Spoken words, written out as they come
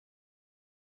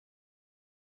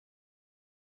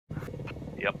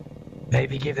Yep.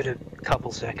 Maybe give it a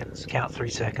couple seconds, count 3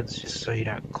 seconds, just so you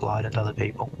don't collide with other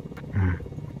people.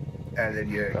 And then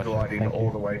you're Gotcha, gliding thank all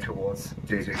you. the way towards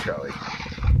D2 Charlie.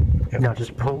 Now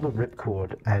just pull the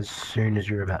ripcord as soon as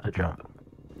you're about to jump.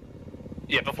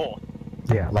 Yeah, before.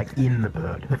 Yeah, like in the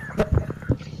bird.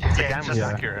 If the game was Yeah.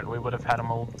 accurate, we would have had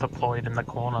them all deployed in the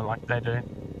corner like they do.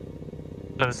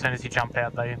 So as soon as you jump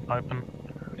out, they open.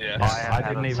 Yeah. I have I had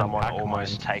didn't even someone pack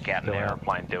almost mine. take out an Go out.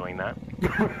 airplane doing that.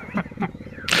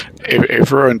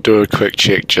 Everyone do a quick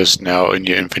check just now in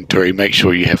your inventory. Make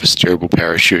sure you have a steerable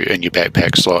parachute in your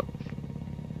backpack slot.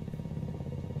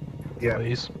 Yeah.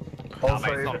 Please. Also,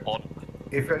 mate, it's not a pod.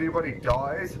 if anybody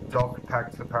dies, Doc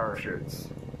packs the parachutes.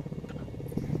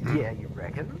 Yeah, you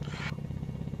reckon?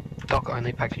 Doc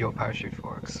only packed your parachute,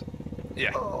 Forex.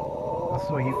 Yeah. Oh. I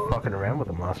saw you fucking around with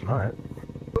them last night.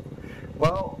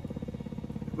 Well,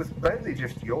 it was mainly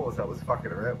just yours I was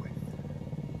fucking around with.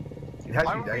 It had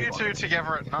Why your were you name on two it.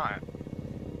 together at night?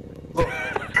 Look,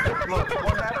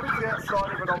 what happens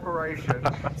outside of an operation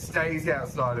stays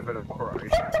outside of an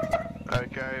operation.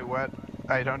 Okay, we're at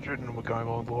 800 and we're going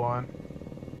all the line.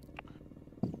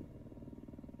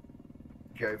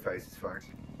 Go faces, folks.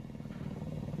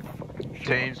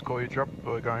 Teams, call your drop.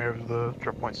 We're going over the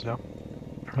drop points now.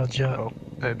 Roger. Oh,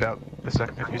 about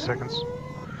a few seconds.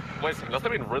 Wait a second, does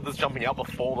that mean Riddler's jumping out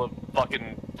before the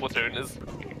fucking platoon is?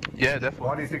 Yeah, definitely.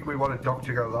 Why do you think we wanted Doc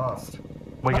to go last?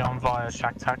 We're going via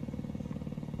shack tack.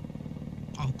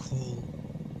 I'll call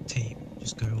team.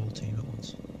 Just go all team at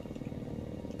once.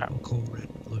 I'll call red,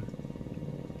 blue.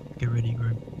 Get ready,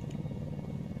 group.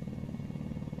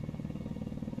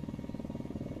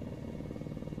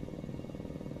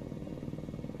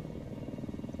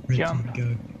 Red Jump.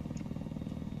 team, go.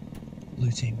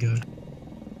 Blue team, go.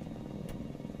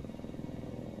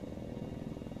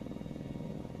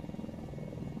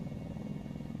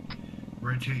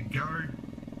 Red team, go.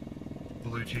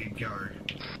 Blue team, go.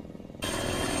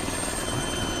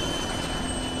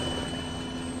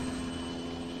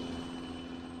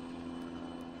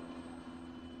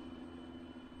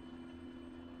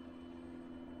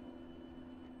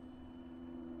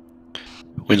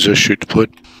 Windsor shoot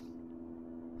deployed.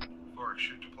 Forex,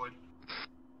 shoot deployed.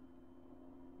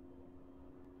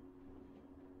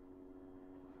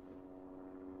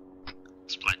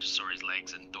 Splat just saw his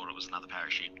legs and thought it was another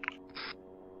parachute.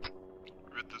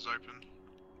 Riddler's open.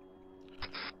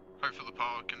 Hope for the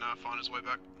pilot can find his way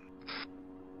back.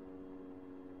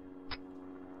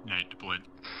 No, deployed.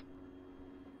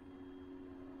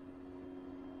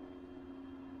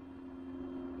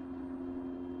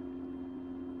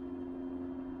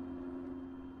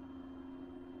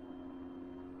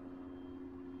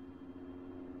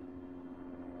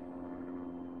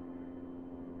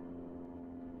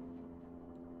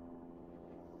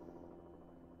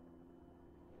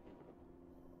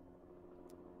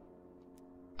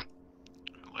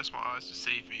 Unless my eyes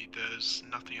deceive me, there's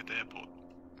nothing at the airport.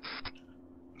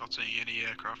 Not seeing any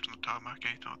aircraft on the tarmac,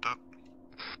 anything like that.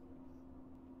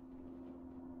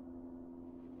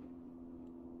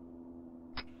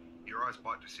 Your eyes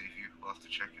might deceive you. We'll have to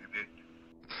check in a bit.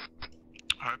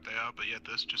 I hope they are, but yeah,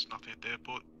 there's just nothing at the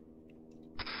airport.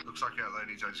 Looks like our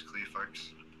landing zone's clear,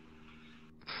 folks.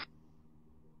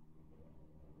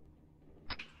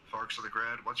 Forex on the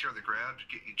ground. Once you're on the ground,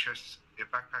 get your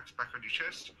backpacks back on your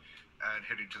chest, and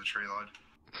head into the tree line.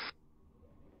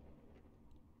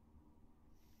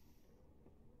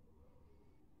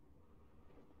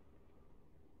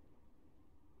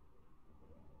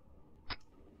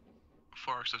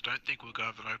 Forex, I don't think we'll go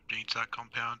have an opening to that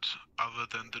compound other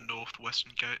than the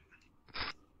northwestern gate.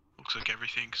 Looks like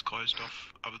everything's closed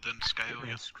off other than scale,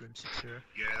 yeah.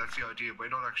 Yeah, that's the idea. We're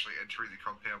not actually entering the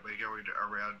compound. We're going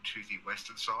around to the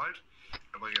western side,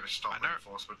 and we're going to stop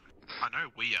enforcement. I know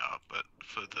we are, but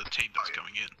for the team that's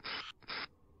going in.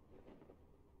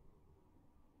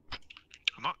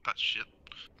 I'm not that shit.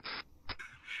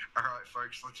 Alright,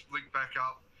 folks, let's blink back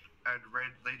up, and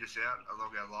Red, lead us out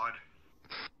along our line.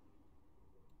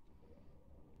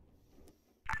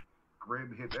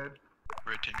 Grim, hit Ed.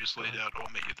 Red team, just lead out, I'll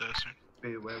meet you there soon.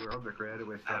 Be aware we're on the ground and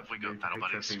we're Have we got battle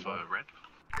buddies for red?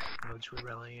 We're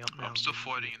rallying up I'm still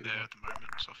floating in there at the moment,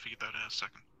 so I'll figure that out in a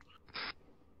second.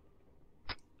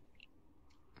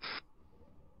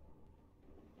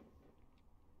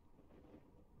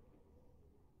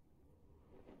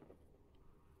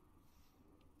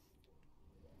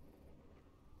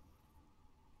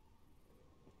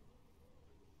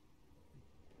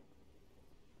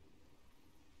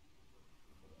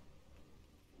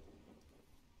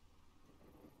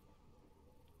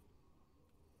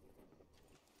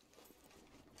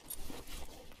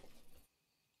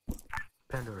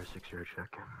 Pandora 6-0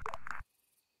 check.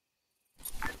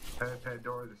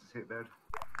 Pandora, this is Hitman.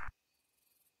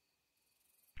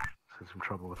 Had some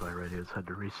trouble with my radios, had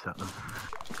to reset them.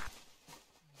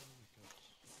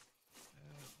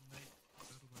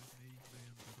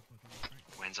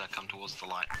 Wenza, come towards the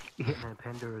light. Hitman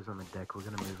Pandora's on the deck. We're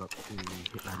gonna move up to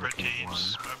Hitman Red Team 1.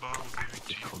 teams, mobile, moving to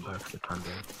Just hold blue. back for the time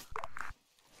being.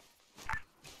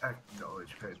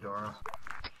 Acknowledge Pandora.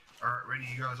 Alright, ready,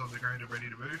 you guys on the ground and ready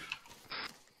to move?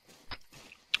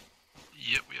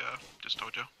 Yep, we are. Just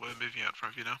told you. We're moving out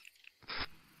front of you now.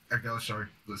 Acknowledge, sorry.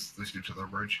 Let's get to the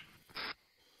bridge.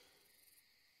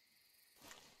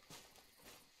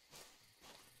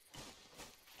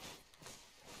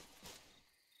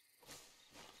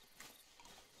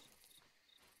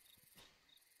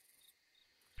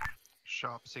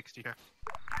 Sharp 60.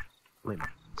 Lima.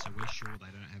 So we're sure they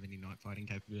don't have any night fighting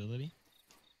capability?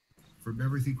 From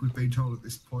everything we've been told at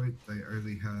this point, they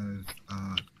only have,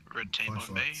 Red team on me.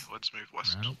 flashlights. Let's move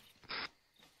west. Right.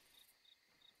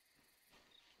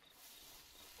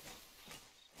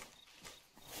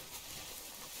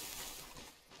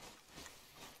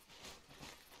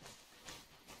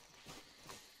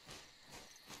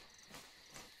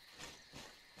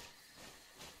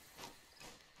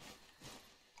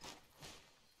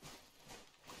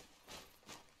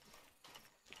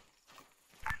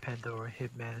 Pandora,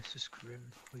 Hitman, this is Grim.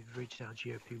 We've reached our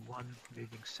GOP-1,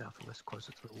 moving southwest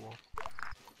closer to the wall.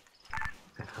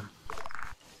 FM.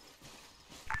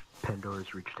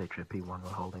 Pandora's reached HOP1, we're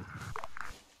holding.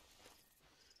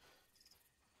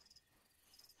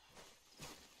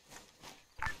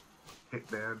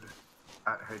 Hitman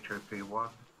at HOP1.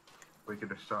 We're going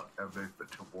to start our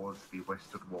movement towards the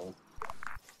western wall.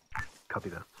 Copy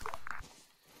that.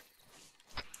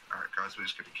 Alright guys, we're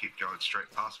just going to keep going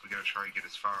straight past. We're going to try and get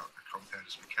as far up the compound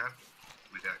as we can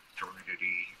without drawing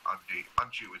any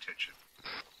undue attention.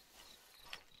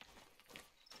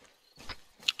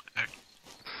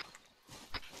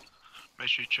 Make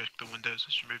sure you check the windows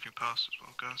as you're moving past as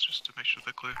well, guys, just to make sure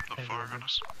they're clear, not firing on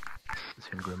us. It's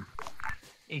in Grim.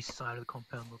 East side of the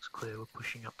compound looks clear. We're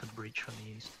pushing up the bridge from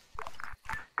the east.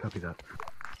 Copy that.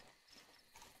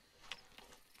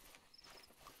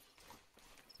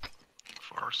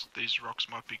 For us, these rocks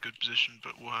might be good position,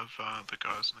 but we'll have the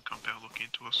guys in the compound look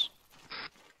into us.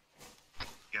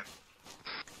 Yep.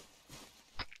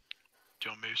 Do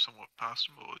you want to move somewhat past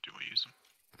them, or do you want to use them?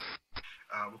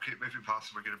 We'll keep moving past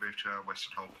and we're going to move to our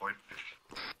western hold point.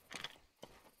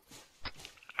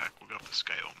 We'll go up the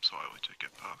scale slightly to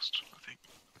get past, I think.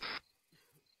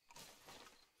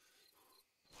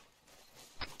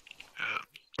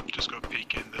 Just got a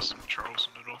peek in, there's some patrols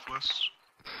in the northwest.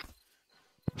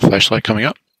 Flashlight coming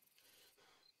up.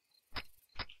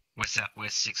 We're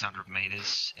southwest 600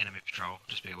 meters, enemy patrol,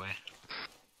 just be aware.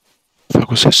 Fuck,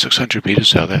 was that 600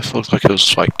 meters out there? It looked like it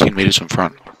was like 10 meters in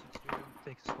front.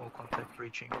 Take a small contact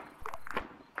breaching.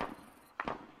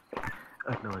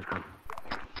 Acknowledge Grim.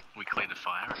 We clear the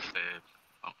fire if they're...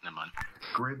 Oh, never mind.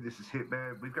 Grim, this is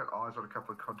Hitman. We've got eyes on a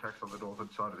couple of contacts on the northern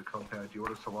side of the compound. Do you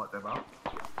want us to light them up?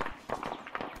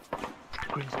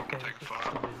 Grim's okay. Take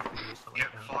fire.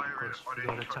 Yep, fire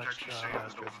on any contacts you see on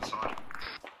the northern side.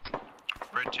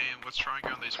 Red team, let's try and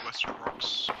go on these western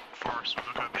rocks. Forest, we're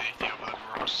not going to be anything other than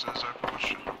rocks as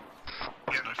Overwatch.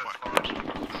 There's no fight going.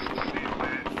 Be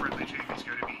aware, friendly team is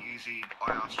going to be using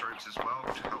IR strobes as well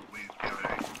to help with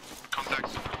POD.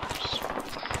 Contacts in the rocks.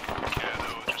 Yeah,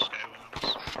 they were just scaling on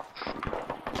us.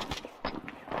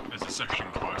 There's a section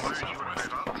close Blue, do you want to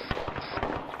move up?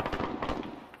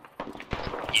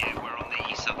 Yeah, we're on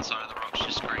the southern side of the rocks,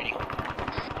 just screening.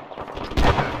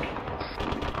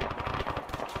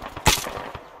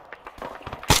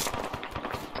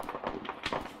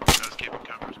 Guys, keep it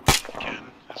covered if you can.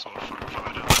 There's a lot of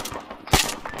fire down there.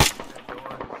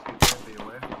 Be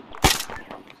aware.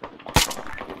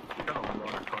 We've got a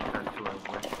lot of contacts to our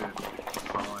western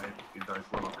side in those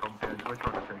little compounds. We're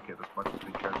trying to take it as much as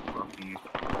we can from up here.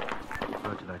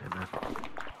 Roger that, Hitman.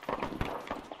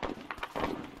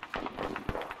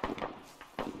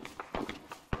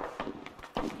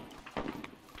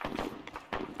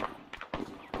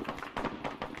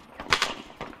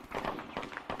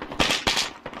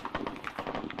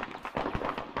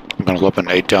 I'm gonna lob an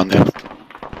 8 down there.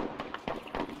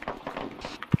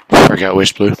 Frag out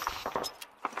West Blue. Is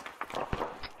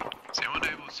anyone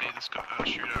able to see this guy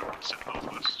shootout on South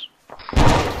Northwest?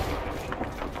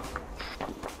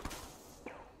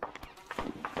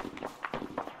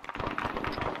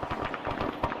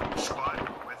 Squad,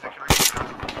 with the connection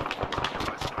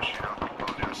guys pushing up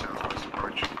on our southwest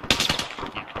approach.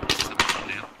 Just the one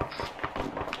down.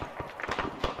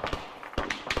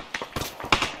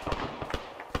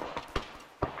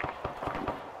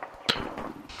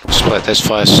 Flat, that's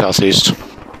fire southeast. Red,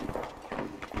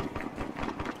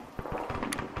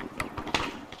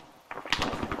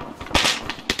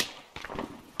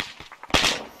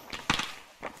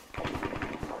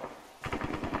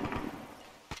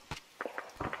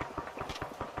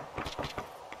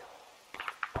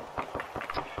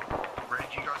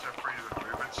 you guys have freedom of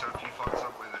movement, so if you find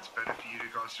somewhere that's better for you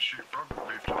guys to shoot from,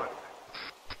 move to it.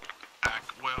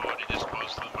 We're already this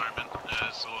close at the moment.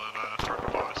 There's a lot of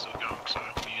front fire still going, so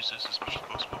we'll use this as much as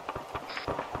possible.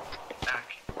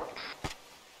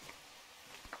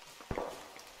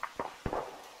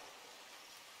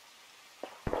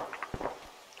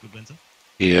 Good winter.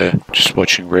 Yeah, just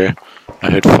watching rear. I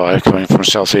heard fire coming from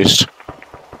southeast.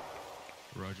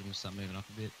 Roger, we'll start moving up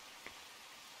a bit.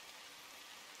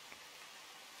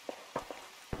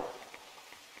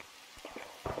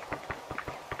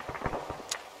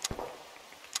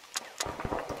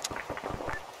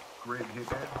 Red, hit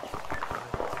that.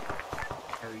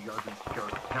 How are you guys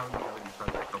going? How are you going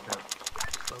inside that compound?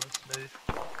 Slow and smooth.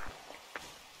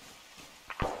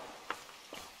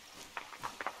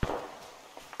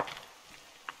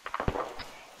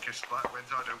 Okay, Splat,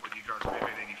 Wenzel, I don't want you guys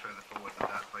moving any further forward than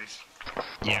that, please.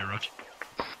 Yeah, Roger.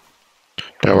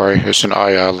 Don't worry, it's an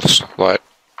IR light.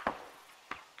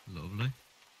 Lovely.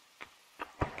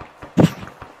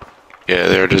 Yeah,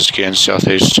 there it is again,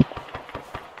 southeast.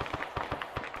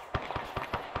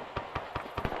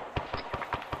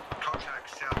 Contact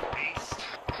southeast.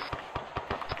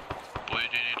 Blue,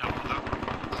 do you need help with that?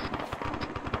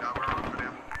 No, we're on for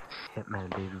now. Hitman,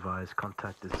 be advised,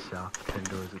 contact is south. 10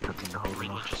 doors attempting to hold them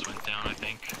Redwood off. just went down, I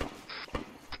think.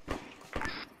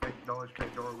 Acknowledge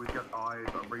Pandora, we've got eyes.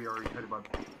 I'm reorientated my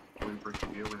blue brick to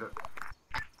deal with it.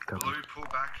 Copy. Blue, pull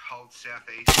back, hold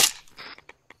southeast.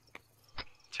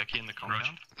 Techie in the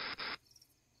compound.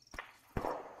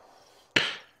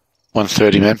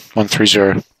 130, man.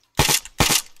 130.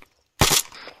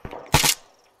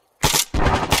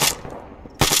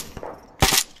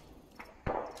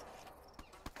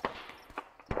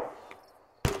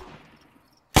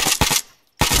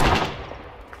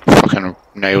 Fucking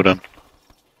nailed him.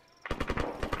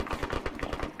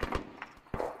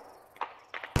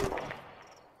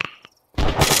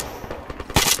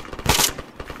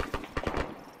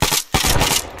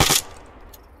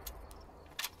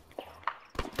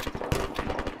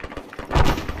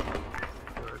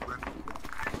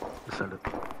 Send it.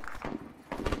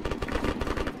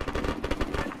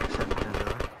 Send it in,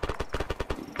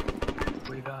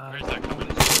 We've Where's that coming?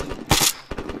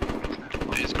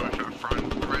 He's going for a front.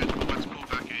 Red, let's pull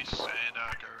back east and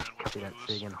go around West Copy that. Lewis.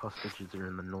 Say again, hostages are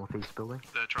in the northeast building.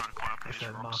 They're trying to climb up these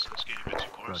Okay, rocks. mark. It's getting a bit too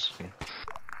close. Right,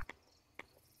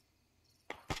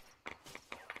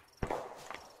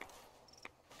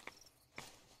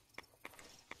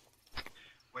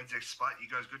 Wednesday Splat, you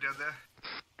guys good down there?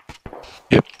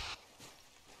 Yep.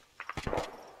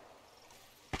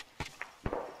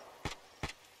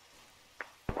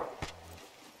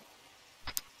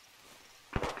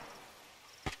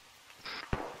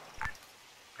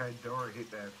 Pandora,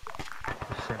 hit that.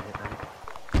 Send Hitman.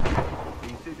 Do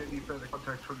you see any further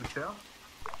contacts from the south?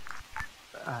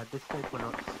 At this stage, we're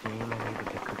not seeing any, but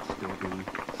there could still be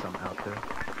some out there.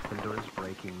 Pandora's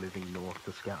braking, moving north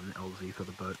to scout an LZ for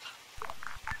the boats.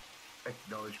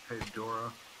 Acknowledge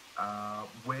Pandora.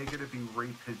 We're going to be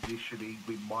repositioning.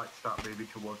 We might start moving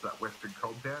towards that western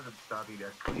compound and starting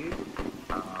our clear.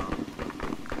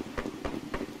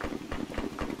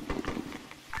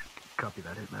 Copy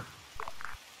that, Hitman.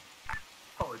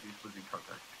 Apologies, losing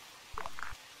contact.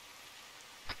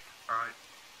 Alright,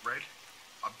 Red,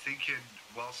 I'm thinking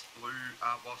whilst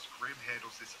Grim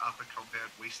handles this upper compound,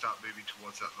 we start moving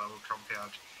towards that lower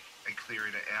compound and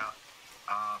clearing it out.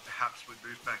 Perhaps we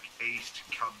move back east,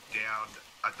 come down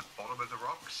at the bottom of the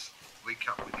rocks, link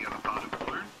up with the other part of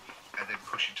Blue, and then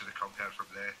push into the compound from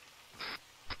there.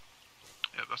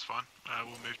 Yeah, that's fine.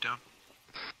 We'll move down.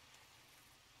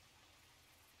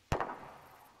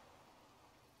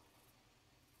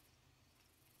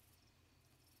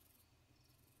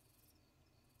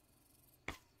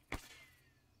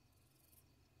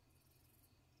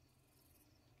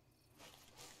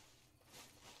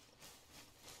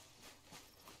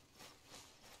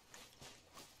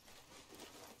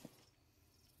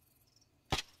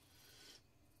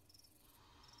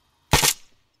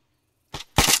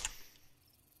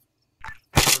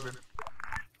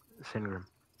 Syndrome.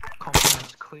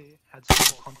 Compound's clear. Had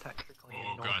some more contact trickling in.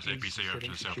 Oh, guys, northeast, APC over to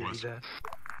setting the security southwest. there.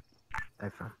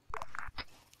 Excellent.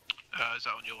 Is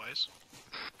that on your ways?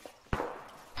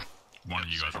 One of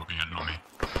you guys looking at it, not me.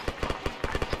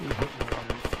 You hit me on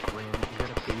Grim. You got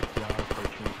a BPR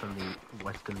approaching from the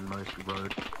westernmost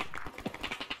road.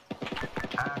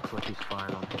 Looks like he's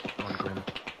firing on Grim.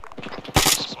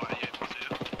 Spy, yeah, was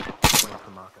there. Wait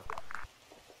for marker.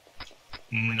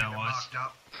 No eyes. Marked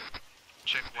up.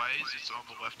 Check ways, it's on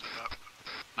the left of that.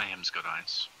 Mayhem's got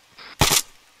eyes.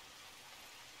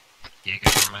 Yeah, go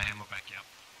for Mayhem, we'll back you up.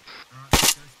 Alright,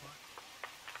 let's go spy.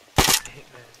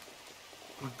 Hitman.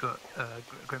 We've got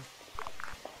Grim.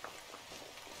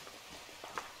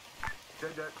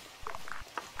 Dead.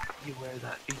 You aware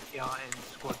that BTR and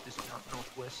squad dismount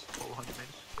northwest 400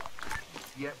 meters?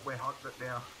 Yep, we're hunting it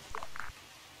now.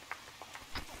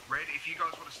 Red, if you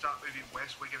guys want to start moving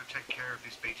west, we're going to take care of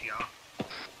this BTR.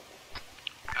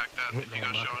 Act that, if you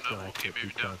guys Hitman, showing up, we'll marker keep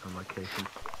moving down. on location.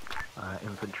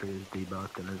 Infantry is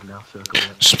debugged and is now circling.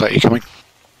 Splat, you coming?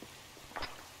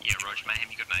 Yeah, Roger, Mayhem,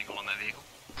 you got an angle on that vehicle?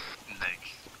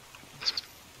 It's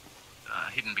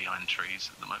hidden behind trees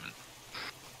at the moment.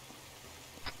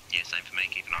 Yeah, same for me,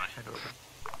 keep an eye.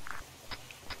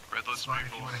 Red, let's Spy, move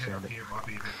if you forward. want to head up here, it might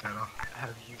be a bit better.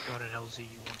 Have you got an LZ you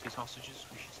want these hostages?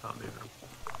 We should start moving them.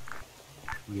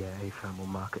 Yeah, AFAM will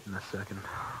mark it in a second.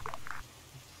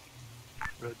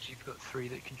 Rog, you've got 3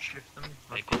 that can shift them.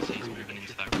 I've Maybe got he's 3 that moving can into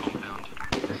shift that them. compound.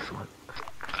 Excellent. I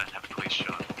don't have a clear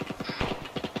shot.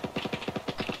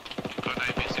 Got an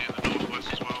ABC in the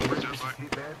northwest as well, Red, sounds this is like.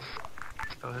 Hitman.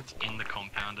 Go ahead. In the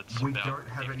compound, it's We about don't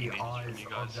have 50 any meters from eyes you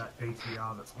on guys. that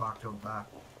BTR that's marked on map.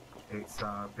 It's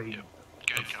being Yep.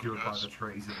 Gate obscured cover, by guys. the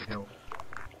trees in the hill.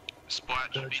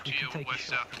 Splat should Rog, be we to can your take a west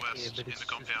shot from southwest here, but in it's the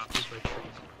compound. just by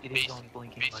trees. It is on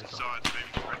blinking Beast laser. sides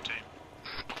moving to red team.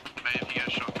 Mayhem, you get a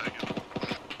shot, take it.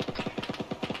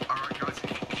 Alright guys,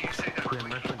 if you see that Grim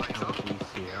blinking reference laser, LG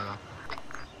Sierra.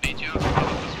 BTR,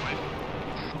 come this way.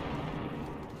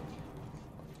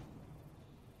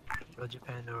 Roger,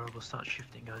 Pandora, we'll start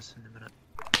shifting guys in a minute.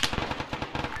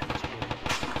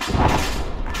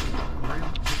 Grim,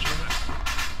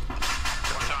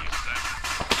 What time is that?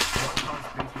 what time's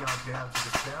BTR down to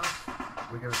the south?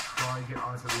 We're going to try and get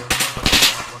eyes on the other one, but you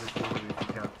might want to do it if you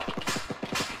can.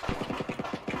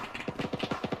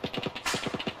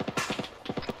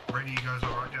 Ready, you guys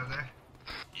alright down there?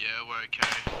 Yeah, we're okay.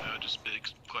 Just big,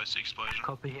 close explosion.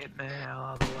 Copy Hitman,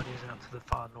 our other one is out to the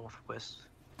far northwest.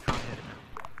 Try and head him out.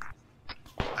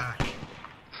 Ash.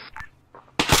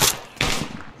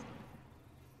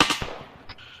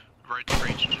 Road to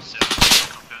reach just south of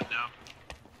the compound now.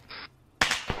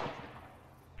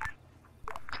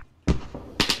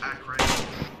 Ash, ready.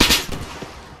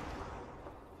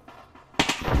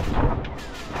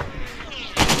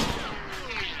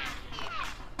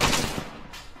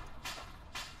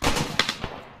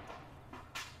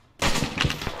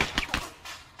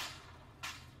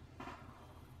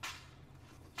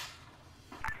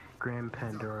 Graham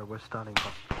Pandora, we're starting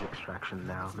hostage extraction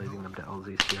now, moving them to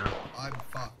LZ Sierra. I'm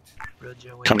fucked.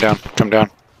 Roger, Come down, come down.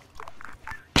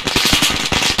 I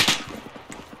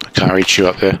can't reach you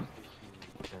up there.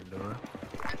 Pandora.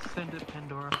 Send it,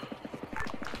 Pandora.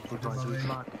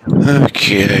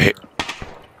 Okay.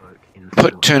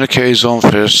 Put tourniquets on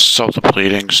first, stop the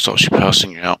bleeding, stops you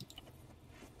passing out.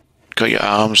 Got your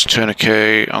arms,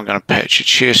 tourniquet, I'm gonna patch your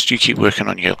chest, you keep working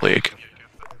on your leg.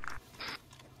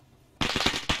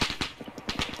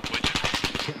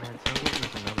 Hitman, so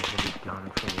there's another heavy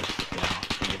gun from the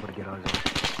south. Are you able to get eyes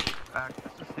on?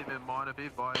 This is Hitman Minor, be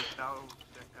advised.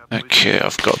 Okay,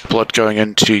 I've got blood going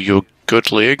into your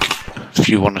good leg. If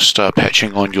you want to start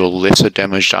patching on your lesser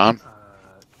damaged arm. Can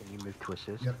you move to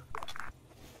assist? Yep.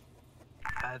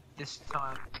 At this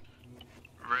time,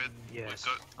 Red, yes,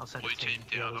 we've I'll got send blue it to team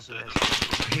you. down Yeah, up there. He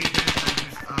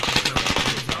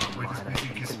we're just Right, missing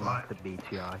you his can light. mark the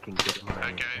BTR, I can get my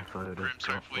Okay, info to Grim's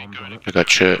drop hopefully bombs going on it. to I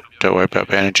got you, don't worry about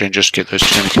bandaging, just get those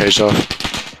tourniquets off. Whether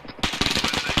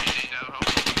you need our help,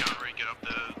 you can't really get up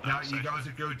the No, you guys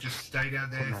are good. Just stay down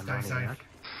there. Hitman Stay safe. Maniac.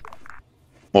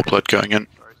 More blood going in.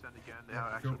 Sorry, send again. Now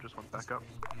actually just went back up.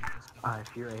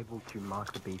 If you're able to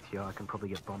mark the BTR, I can probably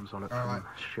get bombs on it Alright.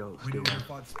 from Shell We still. need to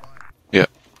find Spy.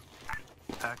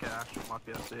 Okay, actually might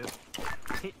be able to see it.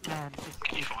 Hitman, this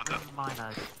Can you is find Grim that?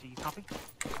 Minor. Do you copy?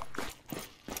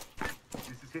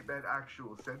 This is Hitman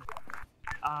Actual. Send.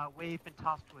 We've been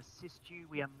tasked to assist you.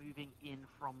 We are moving in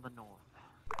from the north.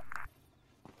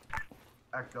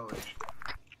 Acknowledge.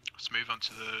 Let's move on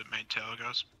to the main tower,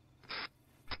 guys.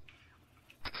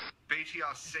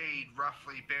 BTR seed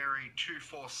roughly bearing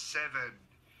 247.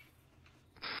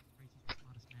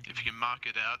 If you can mark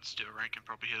it out, Steel Rank can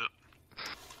probably hit it.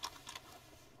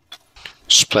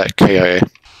 Splat KIA.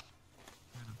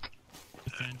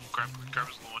 Grab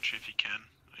his launcher if you can.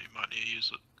 You might need to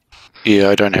use it. Yeah,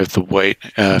 I don't have the weight.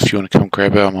 If you want to come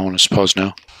grab it, I'm on his pause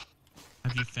now.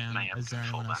 Have you found, is there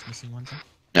anyone else missing one?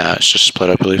 Nah, it's just split,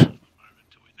 I believe. Until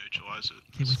we neutralize it.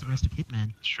 Okay, where's the rest of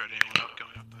Hitman? Straight anyone up,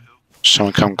 going up the hill.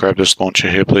 Someone come grab this launcher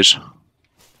here, please.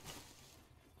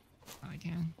 I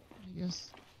can, I guess.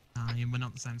 Yeah, we're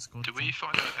not the same squad. Do we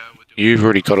find out how we're doing? You've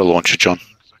already got a launcher, John.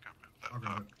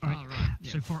 Alright,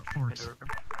 So Forrest.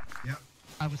 Yep.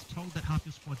 I was told that half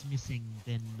your squad's missing,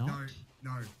 then not.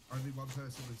 No, only one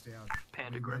person was down.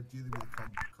 Panda We're Grim. dealing with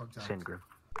contact. Send Grim.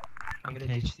 I'm gonna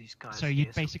Okay. ditch these guys. So you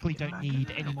here basically we can don't get need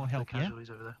back any and more the help, yeah? casualties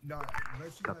over there. No,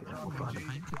 unless you Copy have that, an we'll find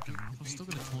RPG, him. I've still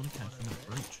got a corner cache from that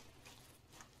breach.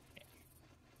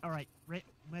 Alright,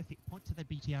 Murphy, point to the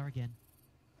BTR again.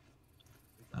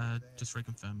 Just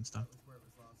reconfirming stuff.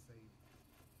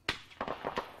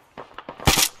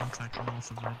 Contact north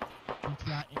of red.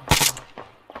 BTR in.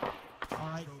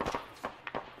 Alright.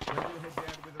 We're gonna head down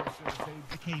with the rest of the team.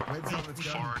 Okay, Red's on its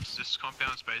gun. Forest, this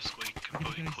compound is basically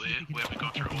completely clear. We haven't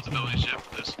gone through all the buildings yet,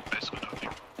 but there's basically nothing.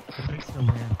 Still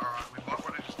there. Alright, we might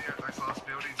want to just stare at those last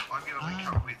buildings. I'm going to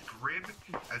link up with Grim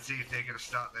and see if they're going to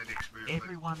start their next movement.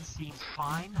 Everyone seems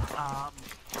fine.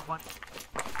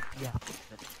 Yeah.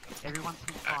 Everyone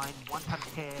seems fine. One had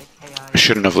KO. I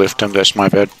shouldn't have left him, that's my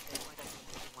bad.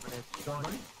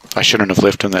 I shouldn't have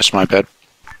left him, that's my bad.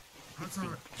 That's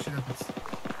alright. Shit happens.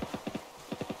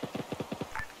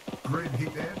 Grim,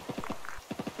 hit there.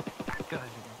 Go ahead.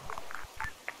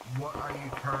 What are you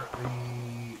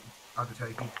currently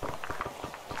undertaking?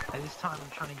 At this time, I'm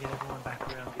trying to get everyone back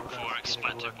around the Before I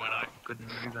splinter, when I... good and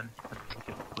moving, and we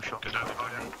can push off. Good over.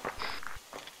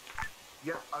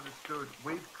 Yep, understood.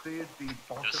 We've cleared the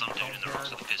bottom There's some dude in the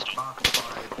rocks with a pistol. marked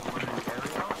by blue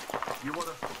area. You want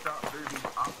us to start moving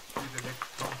up to the next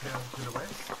compound to the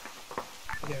west?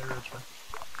 Yeah, roger.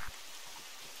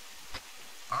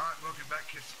 Alright, welcome back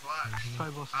to Splash.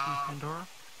 Phobos to Pandora.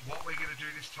 What we're going to do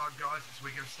this time, guys, is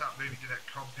we're going to start moving to that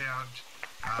compound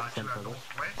to our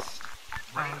northwest.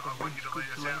 Red, I want you to lead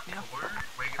us out. Blue,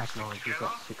 we're going to stick Acknowledge we've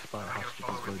together. got 6 We're going to biohostages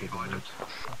follow in loaded in behind moves.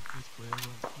 It's clear,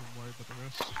 we'll worry about the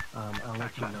rest. I'll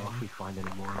let you know if we find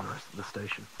any more on the rest of the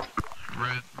station.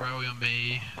 Red, rally on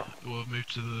me. We'll move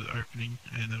to the opening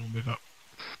and then we'll move up.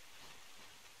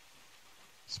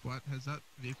 Splat, has that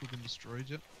vehicle been destroyed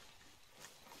yet?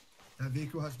 That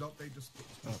vehicle has not been destroyed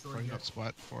Probably yet. not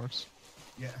Splat for us.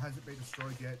 Yeah, it hasn't been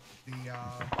destroyed yet. The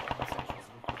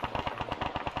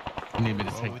You need me to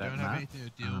Well, take we that don't have map anything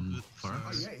to deal with, for so- Oh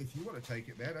us? yeah, if you want to take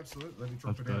it, man, absolutely. Let me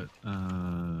drop I've it out.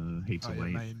 got heaps Oh, of yeah,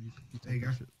 weight. man, you There you take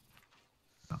go. that shit.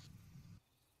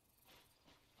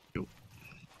 Cool.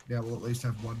 Now we'll at least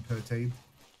have one per team.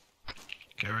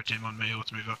 Okay, red team on me.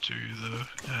 Let's move up to the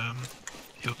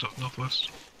hilltop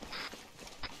northwest.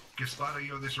 Gaslat, are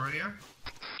you on this radio?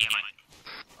 Yeah,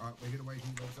 mate. Alright, we're gonna wait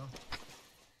here, Loza.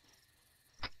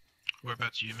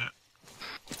 Whereabouts are you, Matt?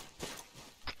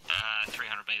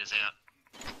 300 meters out.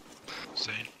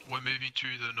 Seen. We're moving to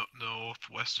the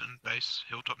northwestern base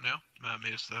hilltop now.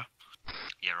 Meet us there.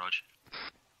 Yeah, Rog.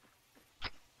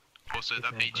 Also,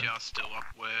 that BTR's still up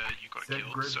where you got Send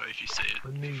killed, grid. so if you see it,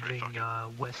 We're free moving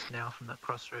fucking... west now from that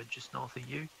crossroad just north of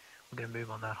you. We're going to move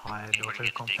on that higher Anybody military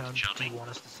get the digs, compound. Do Johnny? you want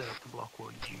us to set up the block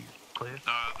or did you clear?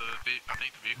 I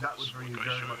think the vehicles That would be go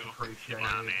very through much your- appreciated.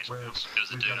 Nah, man. We're, There was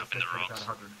a we've dude got a up in the section rocks.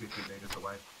 about 150 meters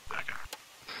away. Okay.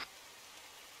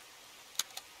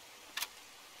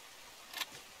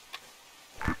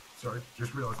 Sorry,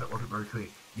 just realised that wasn't very clear.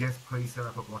 Yes, please set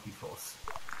up a blocking force.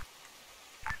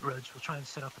 Rog, we'll try and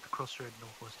set up at the crossroad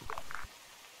northwest.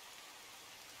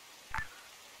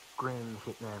 Grim,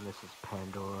 Hitman, this is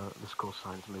Pandora. This call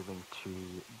sign's moving to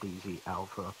DZ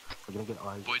Alpha. We're gonna get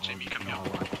eyes Boy, on Jim, you coming the up?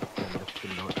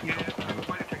 military compound.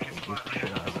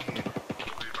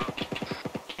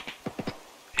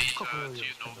 He's Copy all to yours,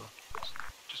 your north.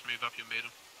 Just move up, you'll meet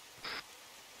him.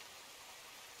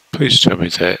 Please tell me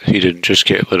that he didn't just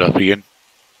get lit up again.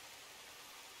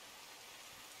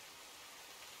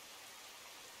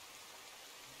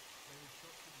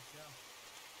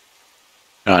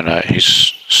 No, he's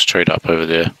straight up over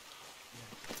there.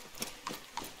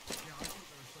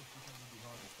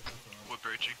 We're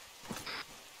breaching.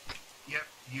 Yep,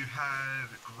 you have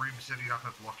Grim setting up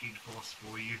a blocking force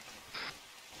for you.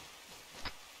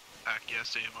 Yeah,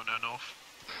 see him on our north.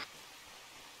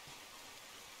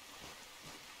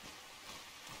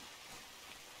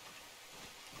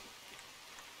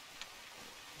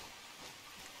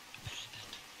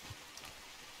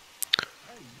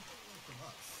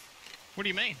 What do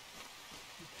you mean?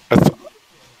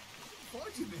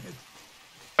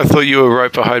 I thought you were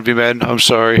right behind me, man. I'm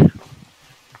sorry.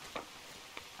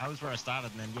 That was where I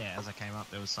started, and then yeah, as I came up,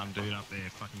 there was some dude up there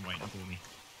fucking waiting for me.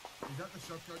 Is that the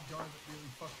shotgun guy that really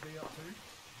fucked me up too?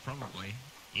 Probably.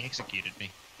 He executed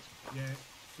me. Yeah,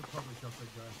 should probably shotgun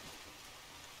guy.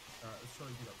 Alright, let's try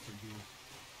to get up through here.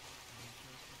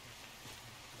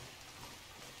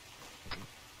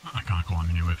 I can't climb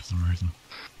anywhere for some reason.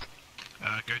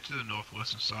 Go to the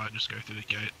northwestern side and just go through the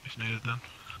gate if needed then.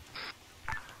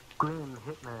 Grim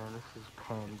Hitman, this is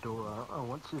Pandora.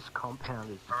 Once this compound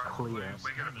is clear,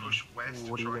 We're going to push west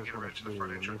what to do try you and guys get around want to to the do?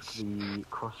 front Move entrance. to the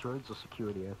crossroads or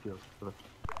security airfields first?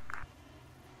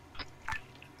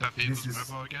 That vehicle's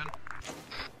mobile again.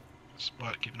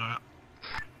 Spot, keep an eye out.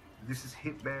 This is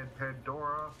Hitman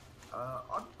Pandora.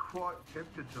 I'm quite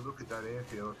tempted to look at that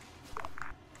airfield.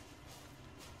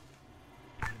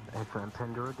 FM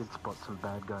Pandora did spot some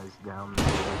bad guys down there.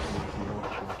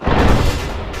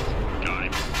 Got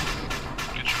him.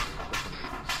 Good shot.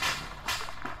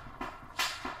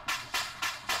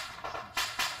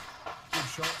 Good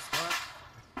shot, Splat.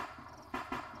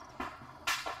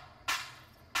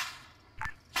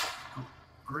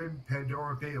 Grim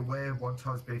Pandora, be aware, one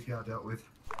times BTR dealt with.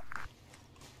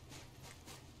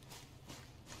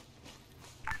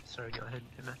 Sorry, go ahead,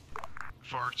 Hitman.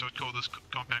 Forex, I'd call this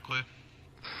compound clear.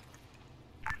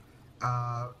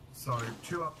 So,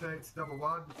 2 updates. Number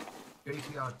 1,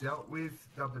 BTR dealt with.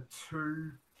 Number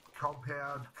 2,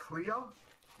 compound clear.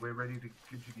 We're ready to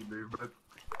continue movement.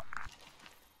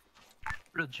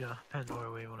 Roger,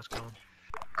 Pandora, where you want us going?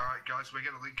 Alright guys, we're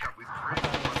going to link up with Grim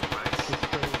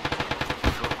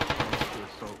To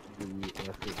assault the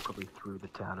airfield probably through the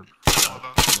town of...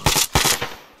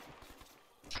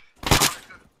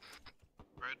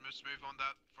 Red, move on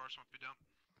that. Forest won't be down.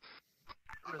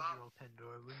 Roger,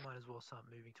 Pandora, we might as well start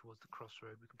moving towards the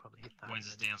crossroad. We can probably hit that. When's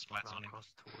this down, Splats on him?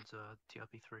 Across towards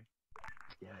TRP3.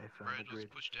 Yeah, if Red, let's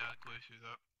push down, clear through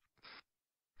that.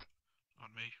 On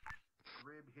me.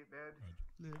 Grim Hitman.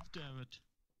 Live, damn it.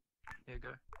 Yeah,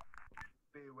 go.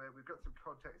 Be aware, we've got some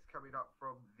contacts coming up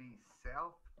from the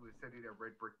south. We're sending our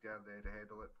red brick down there to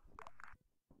handle it.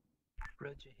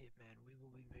 Roger, Hitman, we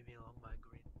will be moving along my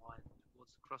green line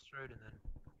towards the crossroad and then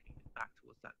looking back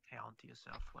towards that town to your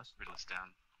southwest. Riddler's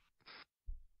down.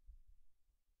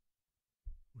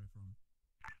 Where from?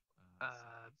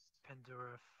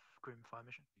 Pandora Grim Fire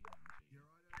Mission.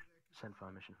 Send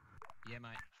fire mission. Yeah,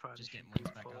 mate. Fire Just mission, getting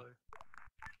wings back follow. up.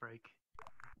 Break.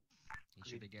 He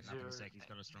should be getting up in a sec. He's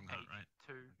got a strong heart rate.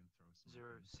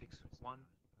 2061.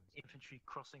 Infantry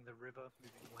crossing the river,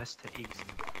 moving west to east.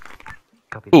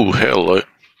 Copy. Oh, hello.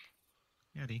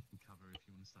 Howdy. Cover if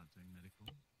you want to start doing medical.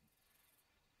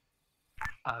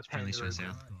 Friendly Pandora straight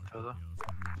south. further.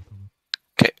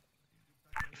 Okay.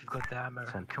 If you've got the ammo,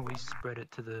 can we spread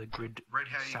it to the grid Red,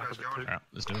 how you south guys of it too? going? Alright,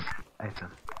 let's do it.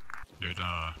 AFM. Dude,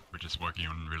 we're just working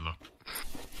on Riddler.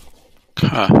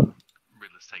 Huh.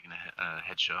 Riddler's taking a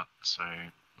headshot, so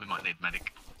we might need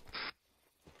medic.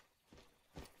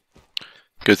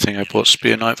 Good thing I bought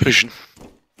Spear Night Vision.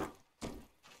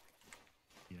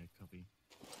 Yeah, copy.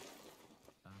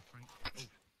 Frank?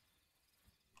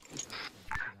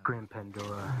 Grim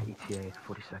Pandora, ETA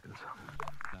 40 seconds.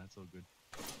 That's all good.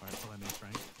 Alright, follow me,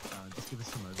 Frank. Just give us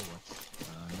some overwatch,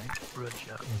 mate.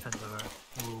 Roger, Pandora.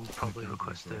 We'll probably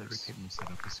request a repeat. We'll set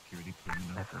up a security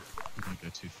perimeter. We don't go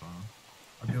too far.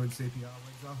 I'm doing CPR,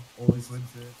 Windsor. Always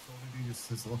lives there. Solidity just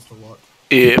has lost a lot.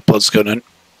 Yeah, blood's gone in.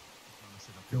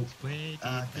 Cool.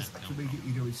 Can we get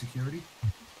you doing security?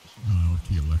 Off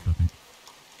to your left, I think.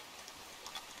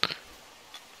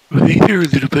 Right here,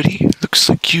 little buddy. Looks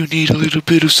like you need a little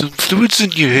bit of some fluids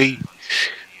in your head.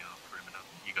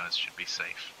 You guys should be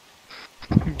safe.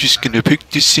 I'm just gonna pick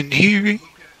this in here. Look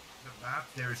at the map.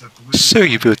 There is a blue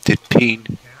Sorry about that pain.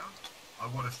 town. I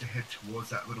want us to head towards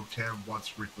that little town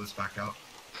once Riddler's back up.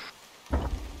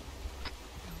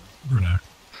 Relax.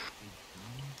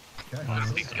 Okay. I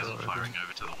think the guys are firing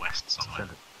over to the west somewhere.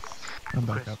 I'm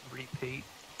back Press up. repeat,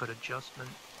 but adjustment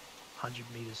 100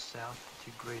 meters south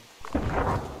to grid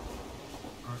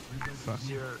Fuck.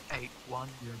 081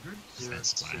 You're good?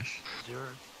 060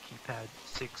 keypad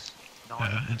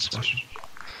 69. And splash.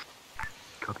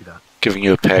 Copy that. Giving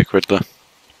you a pack, Riddler.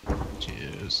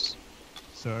 Cheers.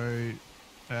 So,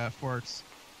 Forex,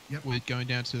 Yep. we're going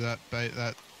down to that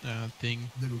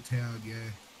thing. Little town, yeah.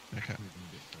 Okay.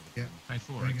 Yeah. Hey,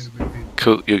 We're Forex. gonna move in.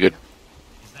 Cool, you're good.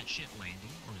 Is that shit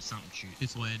landing or is something shooting?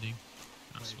 It's landing.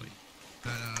 Oh, sweet.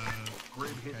 That,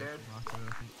 Grim hit okay, that. marker,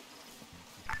 I think.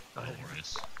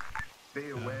 Glorious. Be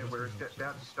aware, we're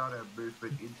about to start our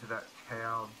movement into that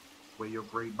town where your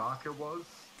green marker was.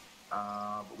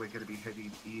 We're going to be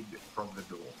heading in from the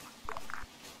north.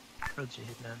 Roger,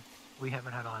 Hitman. We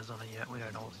haven't had eyes on it yet. We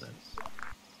don't know what's there.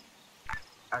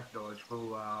 Acknowledge.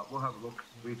 We'll have a look.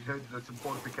 We've heard there's some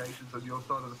fortifications on your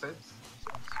side of the fence.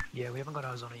 Yeah, we haven't got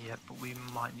eyes on it yet, but we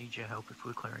might need your help if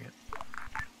we're clearing it.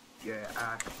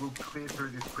 Yeah, we'll clear through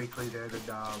this quickly then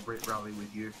and rally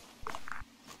with you.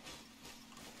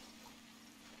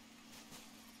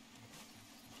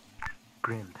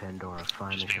 Grim, Pandora,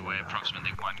 fire Just be mission aware, inbound. approximately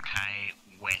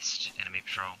 1k west enemy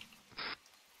patrol.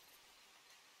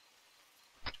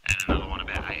 And another one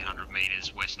about 800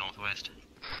 meters west-northwest.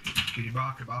 Can you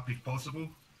mark them up if possible?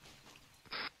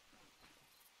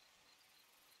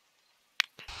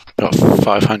 About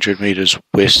 500 meters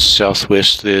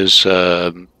west-southwest, there's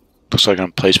looks like an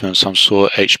emplacement of some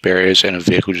sort, H barriers, and a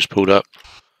vehicle just pulled up.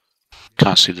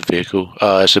 Can't see the vehicle.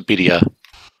 It's a BDR.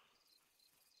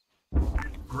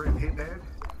 Grim Hitman.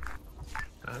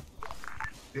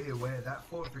 Be aware that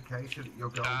fortification that you're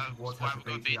going towards has a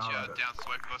BTR BTR over. down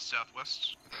slope west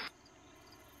southwest.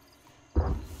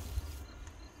 Man,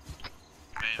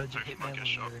 Roger, hopefully Hitman, might get we're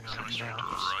shot. moving Someone's on trying now.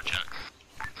 to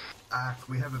Roger.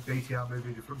 We have a BTR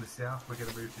moving from the south. We're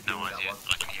going to move to deal No with that idea, one.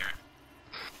 I can hear it.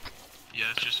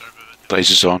 Yeah, it's just over.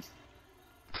 Lasers on.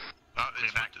 Oh,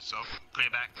 it's back itself. Clear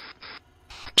back.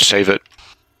 Save it.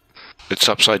 It's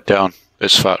upside down.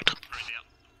 It's fucked.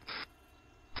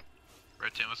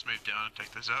 Red team, let's move down and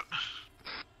take those out.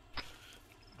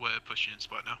 We're pushing in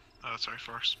spot now. Oh, sorry,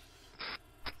 Forrest.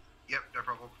 Yep, no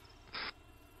problem.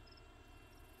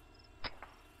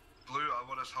 Blue, I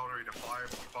want us holding a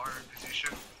firing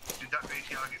position. Did that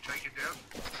BTR get taken down?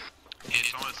 Yeah,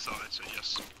 it's on its side, so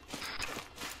yes.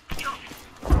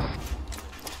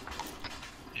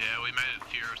 Yeah, we made it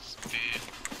fear.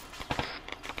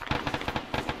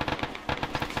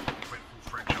 Went full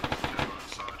French up to the other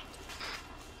side.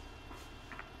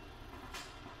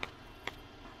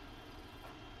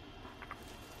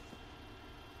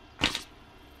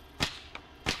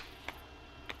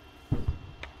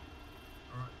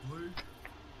 Alright, Blue.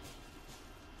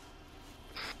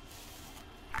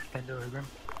 Pandora, Grim.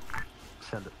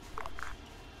 Send it.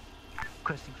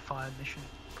 Requesting fire mission.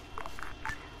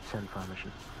 Send fire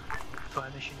mission.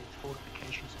 Fire mission is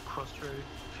fortifications at Crossroad,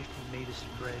 15 meters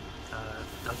spread,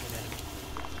 dug in enemy.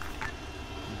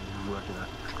 Roger that.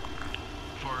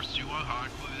 Forrest, do you want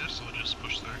hard glue this or just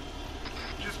push through?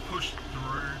 Just push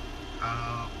through.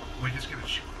 We're just going to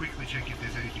quickly check if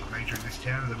there's anything major in this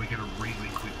town, and then we're going to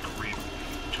relink with Grim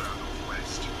to our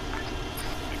northwest.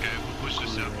 Okay, we'll push the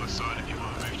southwest side if you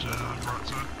want to move to the right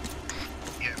side.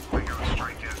 Yeah, we're going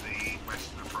straight down the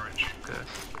western approach. Okay.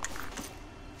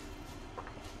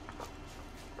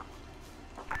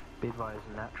 Be advised,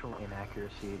 natural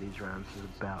inaccuracy of these rounds is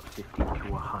about 50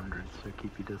 to 100, so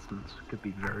keep your distance. Could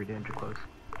be very danger close.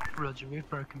 Roger, we've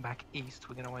broken back east.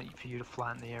 We're going to wait for you to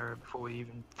flatten the area before we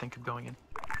even think of going in.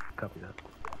 Copy that.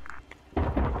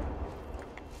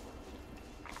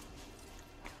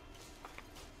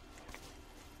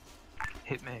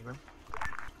 Hitman, Grim.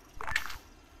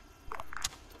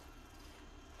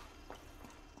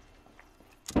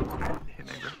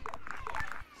 Hitman, Grim.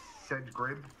 Send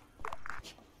Grim.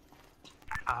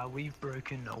 We've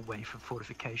broken away from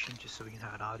fortification just so we can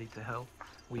have an arty to hell.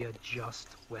 We are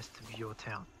just west of your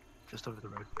town, just over the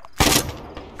road.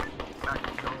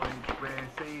 Acknowledge, we're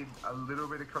seeing a little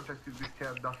bit of contact in this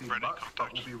town, nothing much,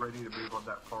 but we'll be ready to move on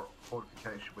that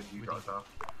fortification when you guys are.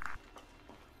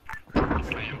 Arty's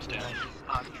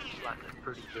flattening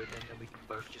pretty good, and then we can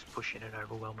both just push in and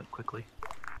overwhelm it quickly.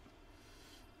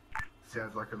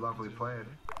 Sounds like a lovely plan.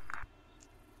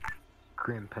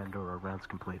 Grim, Pandora, rounds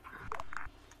complete.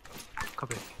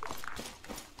 Copy.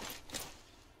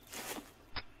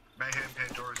 Mayhem,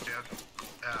 Pandora's down.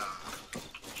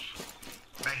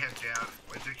 Mayhem down.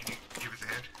 Wednesday, can you give us a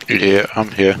hand? Yeah, I'm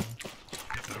here.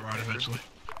 Get that right eventually.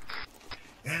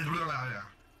 And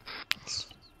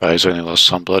He's only lost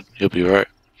some blood. He'll be right.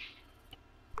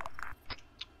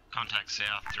 Contact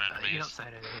south, 300 You're not meters. saying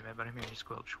anything, man, but I'm hearing you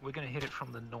squelch. We're going to hit it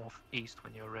from the northeast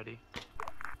when you're ready.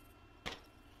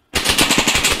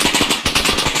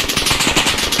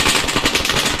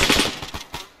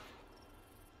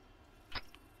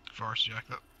 Forrest, jack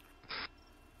up.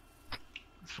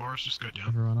 Forrest, just go down.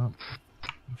 Everyone up.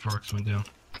 Forrest went down.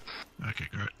 Okay,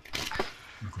 great.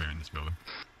 I'm clearing this building.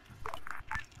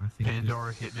 I think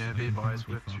Pandora this- Hitman, be advised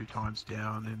we're 2 times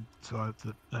down inside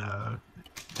the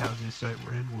housing estate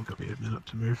we're in. We'll be a minute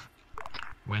to move.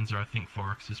 Windsor, I think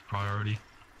Forex is priority.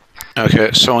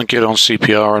 Okay, someone get on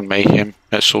CPR and Mayhem.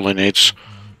 That's all he needs.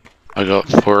 I got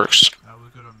Forex. We're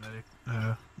good on medic.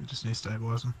 We just need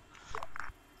stabilizing.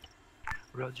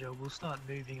 Roger, we'll start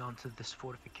moving on to this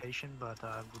fortification, but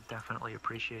we'll definitely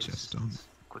appreciate Just assistance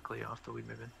quickly after we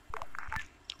move in.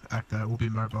 Act that. We'll be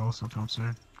mobile sometime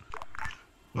soon.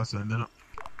 Less than a minute.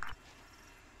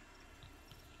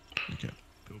 Okay.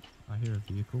 Cool. I hear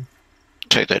a vehicle.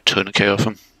 Take that tourniquet off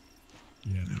him.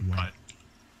 Yeah, they're white.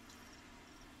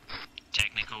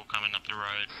 Technical coming up the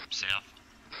road, south.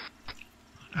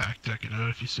 Act, take it out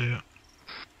if you see it.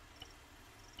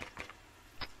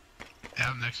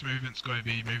 Our next movement's going to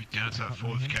be moving down to that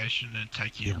fortification and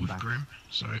taking it with Grim,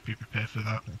 so be prepared for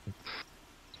that.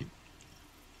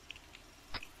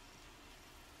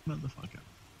 Motherfucker.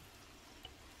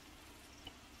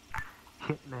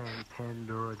 Hitman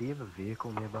Pandora, do you have a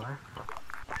vehicle nearby?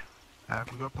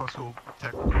 We've got possible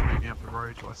tactical moving up the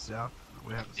road to our south.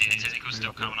 We haven't Yeah, seen tactical's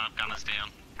still coming up, gunner's down.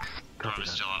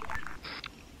 Driver's still up.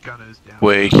 Gunner's down.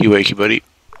 Wakey, wakey, buddy.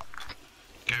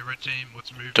 Okay, red team,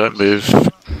 let's move. Don't move.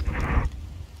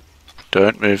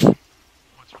 Don't move.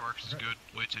 Once Forex is good,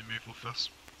 blue team move with us.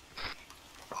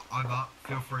 I'm up.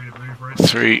 Feel free to move, Red.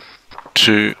 3,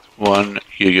 2, 1,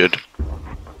 you're good.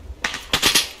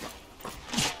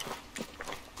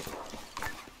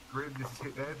 Grim, this is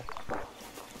Hitman.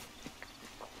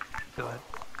 Go ahead.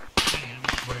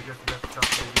 We're just about to start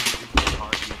moving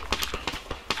behind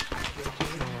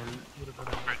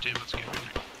Red team, let's get moving.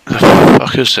 The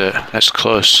fuck is that? That's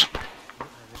close.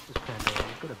 This is Pandora.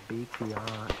 We've got a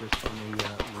BTR just on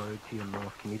the road to your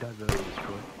north. Can you divert and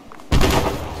destroy it?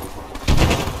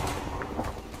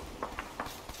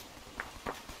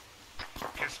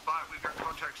 Guess spot, we've got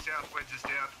contact south, Winds is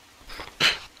down.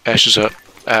 Ash is up.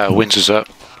 Winds is up.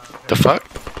 The fuck?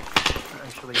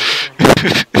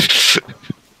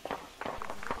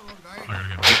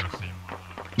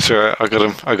 It's alright, I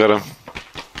got him.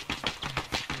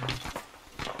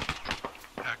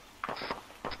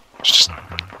 Just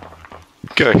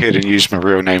go ahead and use my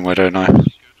real name, why don't I?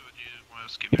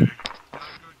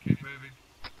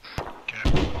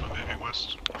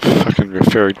 Fucking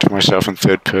referring to myself in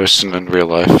third person in real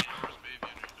life.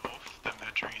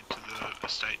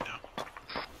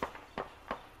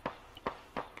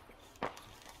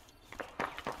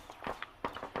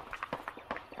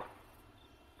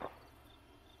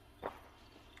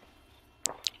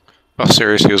 Oh,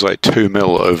 seriously, he was like 2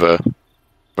 mil over,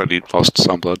 but he lost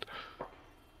some blood.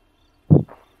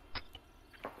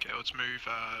 Okay, let's move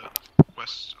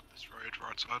west up this road,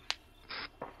 right side.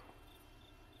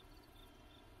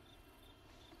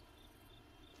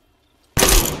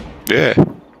 Yeah.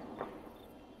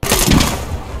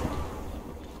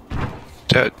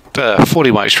 That 40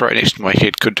 mics right next to my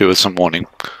head could do with some warning.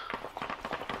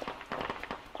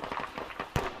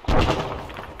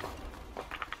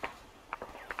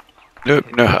 Nope,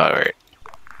 no hurry.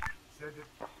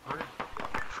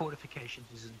 Fortifications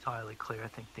is entirely clear. I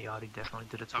think the Arty definitely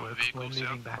did its work. We're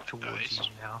moving back towards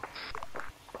you now.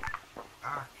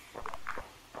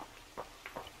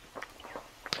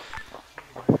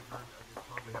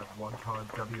 Probably have one time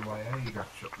WIA, you got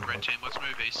shot. Red team, let's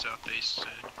move east southeast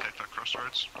and take that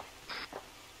crossroads.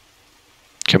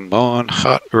 Come on,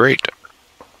 heart rate.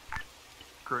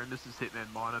 Grim, this is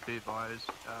Hitman Minor, be advised.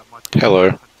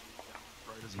 Hello.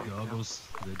 The goggles,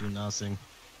 they do nothing.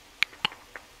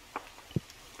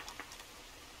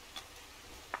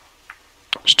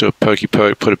 Just do a pokey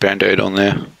poke, put a band-aid on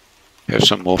there. Have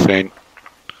some morphine.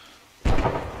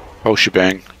 Whole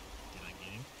shebang.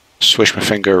 Swish my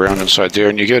finger around inside there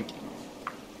and you're good.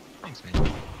 Thanks,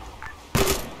 man.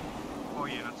 Oh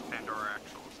yeah, that's Pandora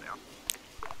actuals now.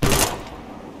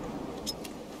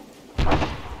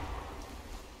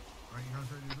 Right, you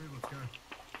guys ready to move? Let's go.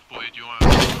 Boy, do you want to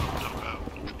talk about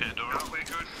Pandora? No, we're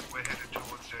good. We're headed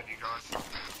towards there, you guys.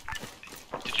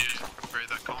 Did you read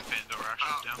that comp Pandora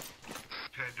actuals down?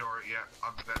 Pandora, yeah.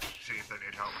 I'm about to see if they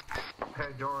need help.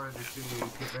 Pandora, this is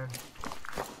Hitman.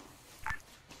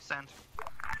 Send.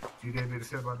 Do you need me to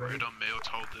send my name? Road on me, let's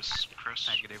hold this, Chris.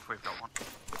 Negative, we've got one.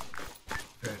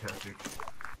 Fantastic.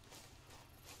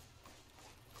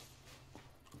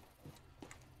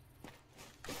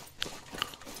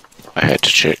 I had to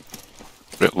check.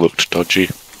 It looked dodgy.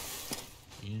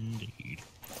 Indeed.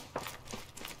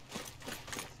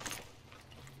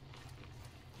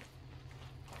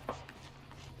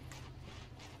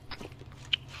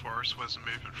 Forest wasn't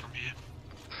moving from here.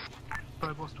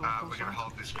 We're going to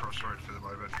hold this crossroad for the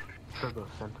moment.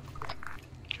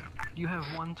 You have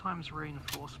 1 times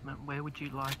reinforcement. Where would you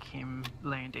like him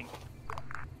landing?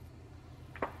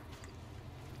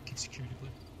 Get security,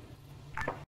 please.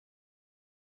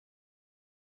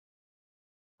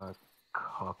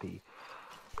 Copy.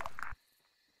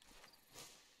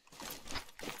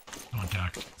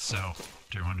 Contact south,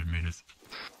 200 meters.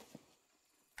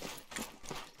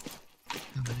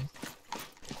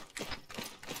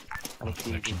 What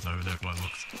section's over there by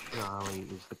looks? Charlie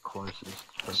is the closest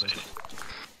for this.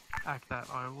 Act that,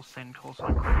 I will send call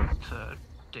sign credits to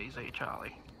DZ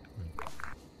Charlie.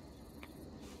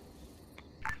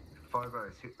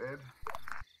 Phobos, Hitman.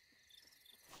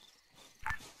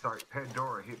 Sorry,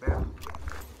 Pandora, Hitman.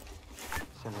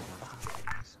 Send it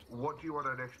what do you want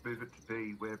our next movement to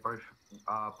be? Where both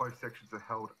sections are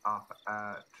held up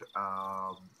at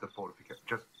the fortification,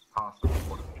 just past the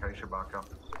fortification marker.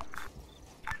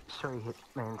 Sorry,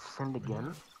 Hitman, send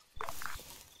again.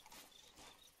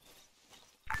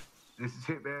 This is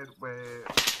Hitman, where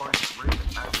both Rim and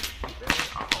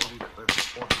Hitman are holding at the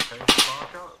fortification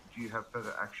marker. Do you have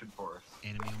further action for us?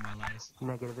 Enemy on my latest.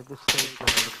 Negative. At this stage, it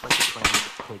looks like the plan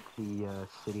to take the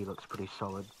city looks pretty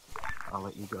solid. I'll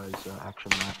let you guys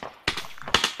action that.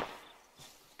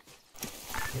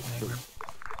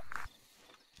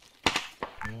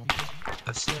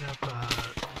 I've set up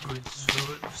grids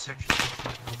for sections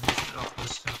of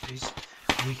northwest, southeast.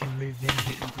 We can move in a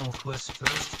bit northwest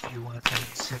first if you want to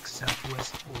take sec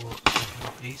southwest or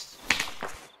northeast.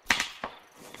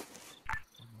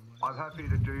 I'm happy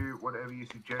to do whatever you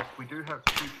suggest. We do have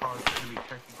 2 times enemy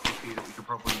technical here that we could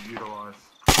probably utilise.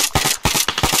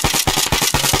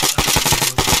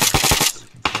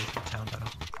 Town battle.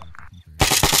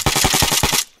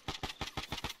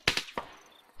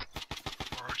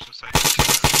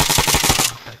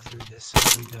 Back through this so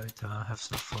we don't have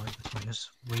stuff flying between us.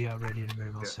 We are ready to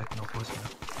move on sector northwest now.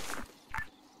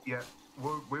 Yeah,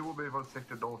 we will move on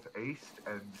sector northeast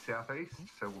and southeast,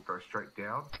 so we'll go straight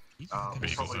down. We'll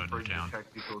probably bring the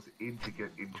technicals in to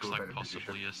get into a better position.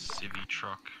 Possibly a civvy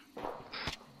truck.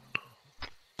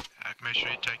 Make sure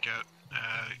you take out,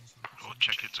 or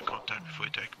check it's a contact before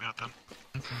you take them out then.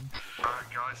 Alright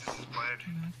guys, this is planned.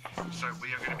 So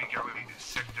we are going to be going into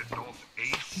sector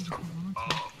northeast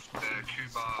of the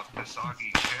Kuba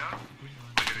Nasagi town.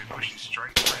 We're going to be pushing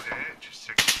straight through there to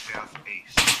sector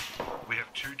southeast. We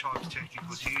have 2 times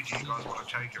technicals here. Do you guys want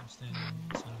to take them?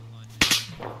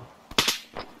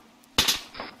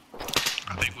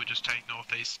 I think we'll just take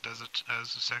northeast as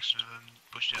a section and then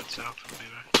push down south would be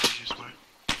the easiest way.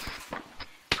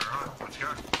 Alright, let's go.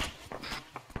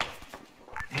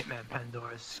 Hitman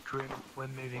Pandora's Grim, we're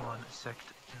moving on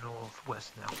sector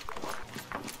northwest now.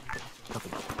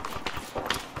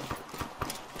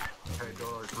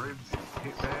 Pandora Grim,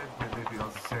 Hitman, we're moving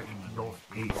on sector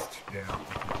northeast now.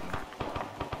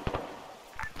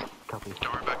 Copy.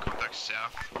 Don't worry about contact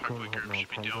south. Hopefully Grim should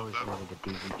be dealing with that. Another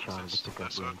DZ charge to pick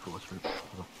up reinforcement.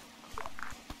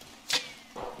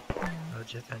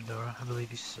 Roger Pandora, I believe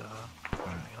he's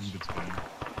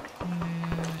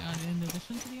in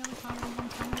addition to the other car we've been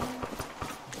coming in?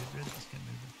 Let's get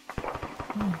moving.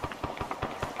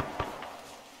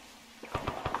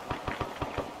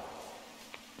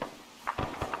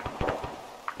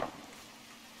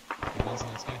 Let's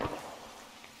go.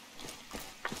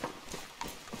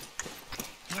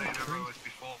 Say no as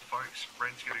before, folks.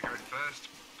 Red's going to go first.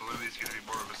 Blue is going to be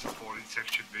more of a supporting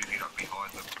section moving up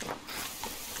behind them.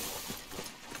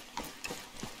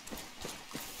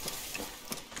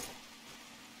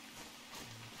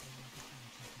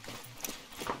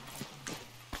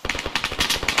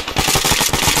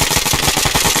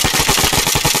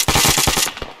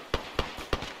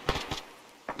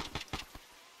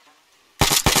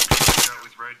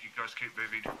 You guys keep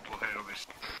moving, we'll handle this.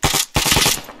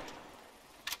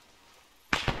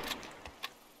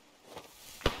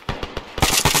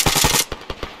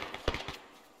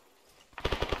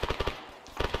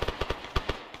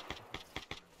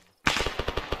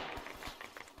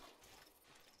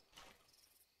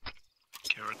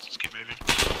 Okay, let's keep moving.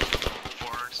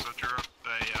 4X, so Dura,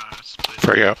 they split.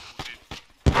 Frag out.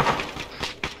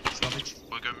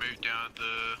 We're gonna move down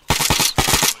the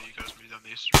west while you guys move down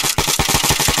the east.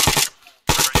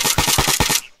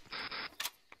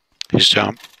 He's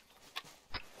down.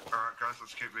 Alright guys,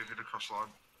 let's keep moving across line.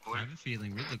 Blue. I have a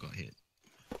feeling Riddler got hit.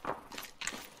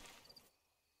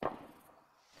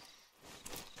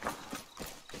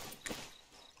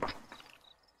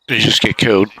 Did he just get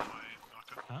killed?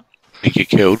 Huh? Did he get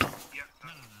killed? No,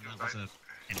 that was a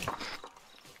enemy.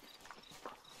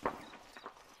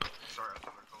 Sorry, I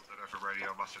thought I called that over radio.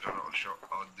 I must have done it on shot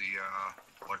on the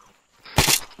local.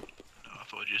 No, I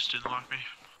thought you just didn't like me.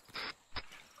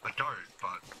 I don't,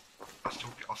 but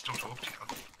I'll still talk to you.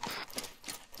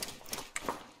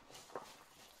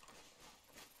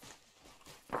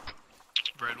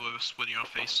 Red, we're splitting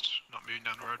off east, not moving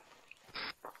down the road.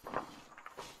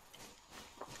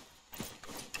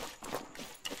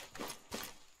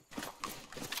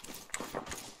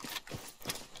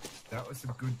 That was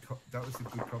some good. That was some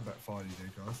good combat fighting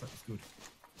there, guys. That was good.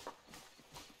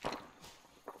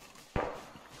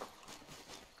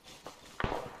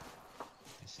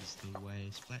 This is the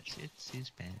way Splat shits his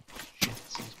pants.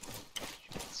 Shits his pants.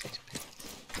 Shits his pants.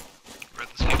 Red,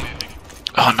 let's keep moving.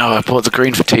 Oh no, I bought the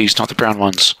green fatigues, not the brown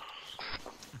ones.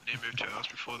 Need to move to ours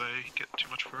before they get too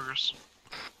much progress.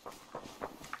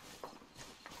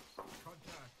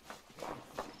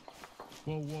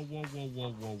 Whoa, whoa, whoa, whoa,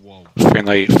 whoa, whoa, whoa.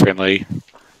 Friendly, friendly.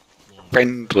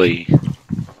 Friendly. I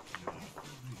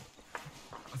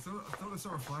thought I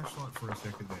saw a flashlight for a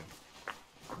second there.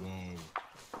 Whoa.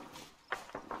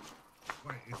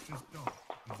 Wait, it's just Doc.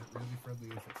 Is it really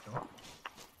friendly if it's Doc?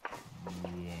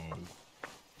 Whoa.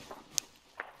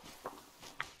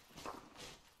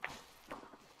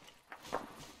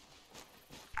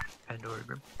 Pandora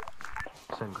Grim.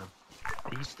 Sengrim.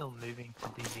 Are you still moving to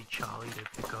DV Charlie to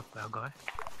pick up our guy?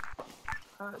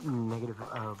 Negative.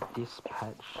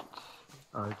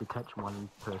 Detach one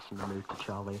person to move to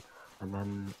Charlie, and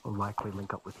then likely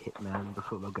link up with Hitman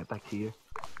before they'll get back to you.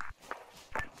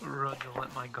 Roger,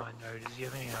 let my guy know. Does he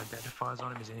have any identifiers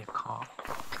on him? Is he in a car?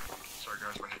 Sorry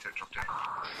guys, my headset dropped down.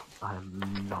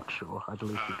 I'm not sure. I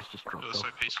believe he was just dropped it was so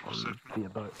off peaceful, so- via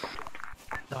boat.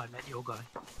 No, I meant your guy.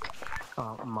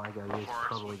 Oh, my guy is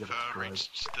probably We've gonna destroy.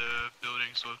 reached the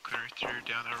building, so we're clearing through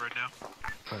down there right now.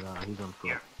 But he's on foot.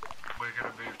 Yeah, we're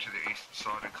going to move to the eastern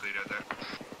side and clear out that.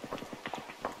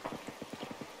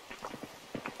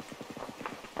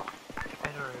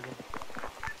 Pandora Grim.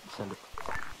 Send it.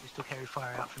 We still carry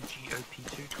fire out from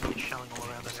GOP2. Can we get shelling all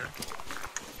around that area?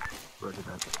 Roger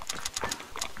that.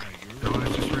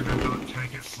 Guys, just remember,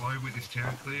 take it slow with this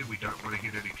town clear. We don't want to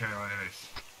get any KIAs.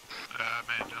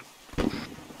 Man down.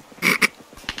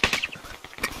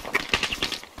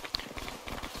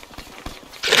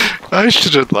 I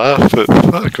shouldn't laugh, but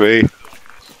fuck me.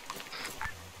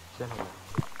 Send it.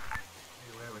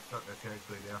 Anyway, we're starting the town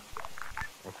clear now.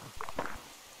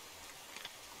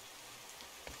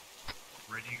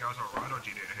 Red, you guys alright, or do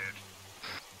you need a hand?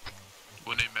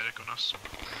 We'll need medic on us.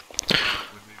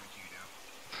 We're moving to you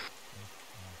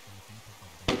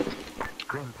now.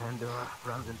 Grim Pandora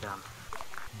runs him down.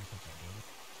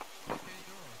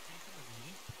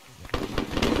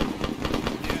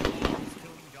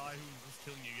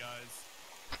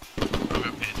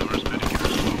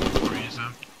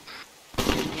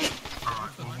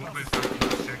 Alright, well, we'll move back to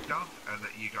the sector and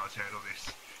let you guys handle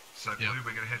this. So, Blue,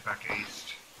 we're going to head back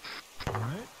east.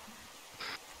 Alright.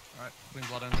 Alright, Queen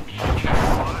Blood in. Alright,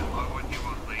 I want you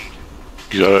on lead.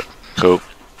 You got it. Cool. Oh,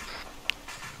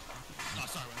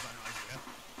 sorry, where's that noise again?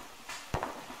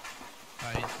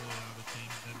 He's the other team.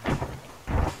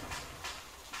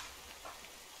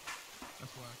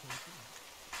 That's why I called you.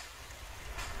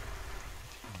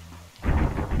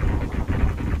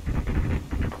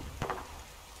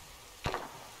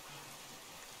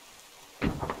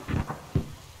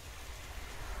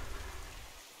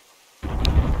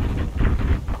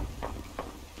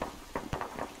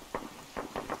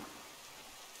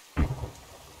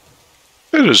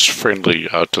 It is friendly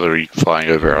artillery flying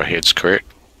over our heads, correct?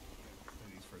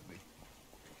 That is friendly.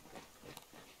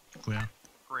 Clear.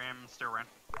 Graham, still around.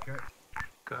 Okay.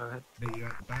 Go ahead. Meet you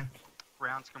at the back.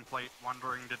 Rounds complete.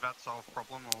 Wondering, did that solve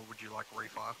problem, or would you like a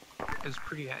refire? It was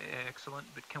pretty excellent,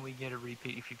 but can we get a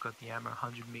repeat if you've got the ammo?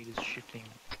 100 meters shifting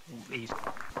east.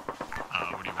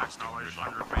 What do you max Acknowledge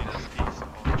 100 meters east of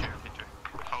GOP2.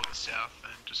 Hold the south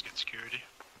and just get security.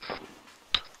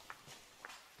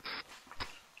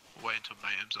 Wait until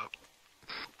mayhem's up.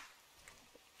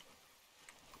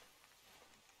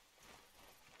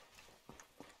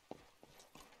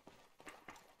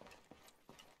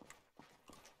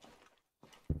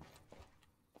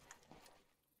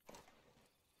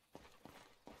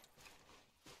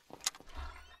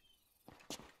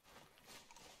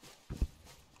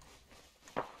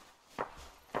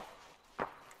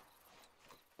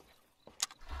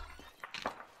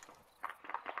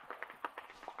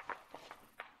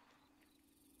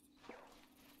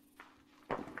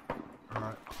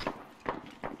 Alright.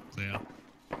 Clear.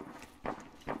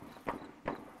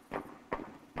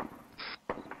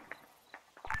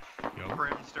 Yo.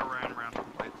 Graham, still around. Rounds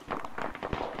complete.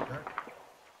 Okay.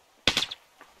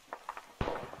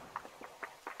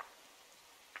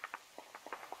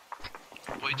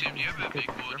 Wait, Tim, do you have a big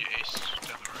bull in your east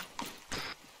down the road?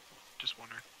 Just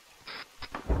wondering.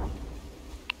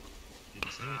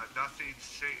 Didn't see it. Nothing.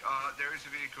 There is a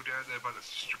vehicle down there, but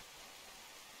it's destroyed.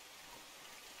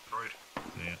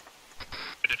 Clear.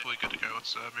 We're definitely good to go.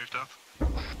 Let's move down.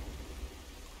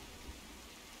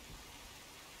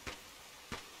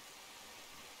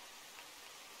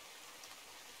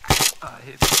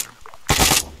 Hit.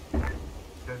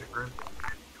 Dead it, Grim.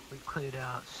 We've cleared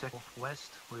out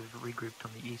southwest. We've regrouped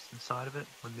on the eastern side of it.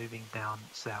 We're moving down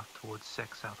south towards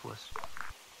southwest.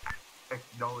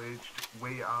 Acknowledged.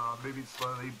 We are moving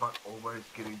slowly, but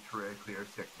almost getting through a clear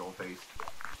sec northeast.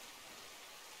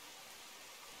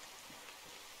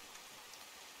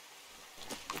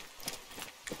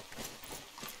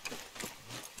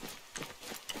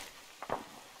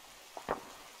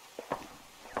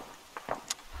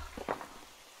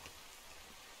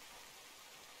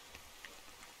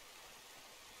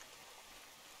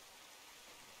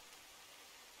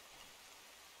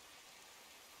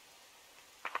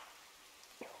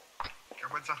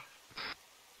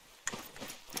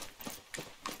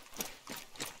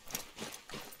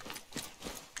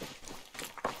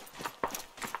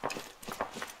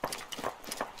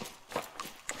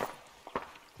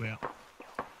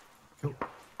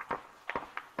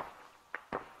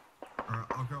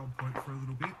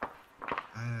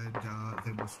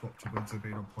 we'll swap to Windsor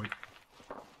being on point.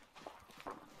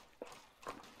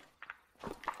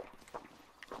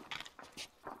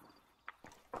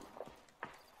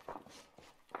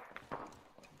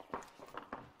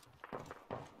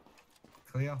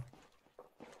 Clear.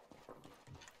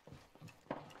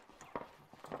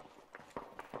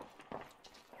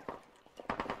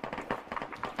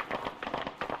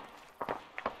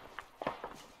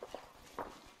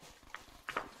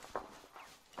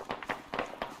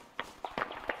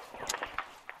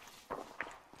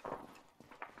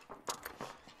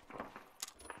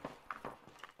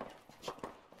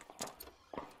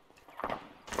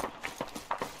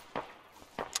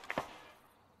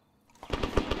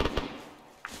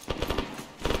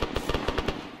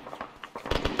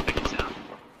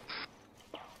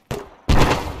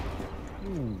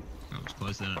 That was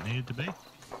closer than it needed to be. 2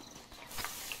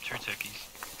 techies.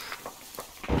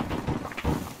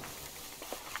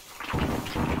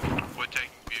 We're taking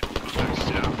vehicle contacts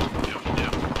south.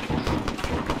 Down.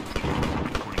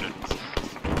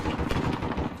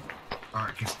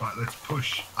 Alright, guess what? Let's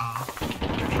push up. We're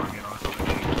trying to get eyes on the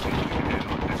vehicles so we can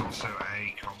handle it. There's also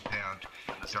a compound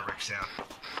direct south.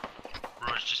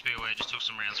 Rog, just be aware, just took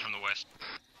some rounds from the west.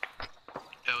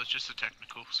 It was just a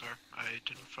technical, so I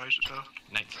didn't phase it up.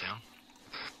 Nate's down.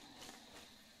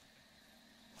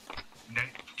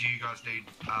 Nate, do you guys need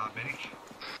medic?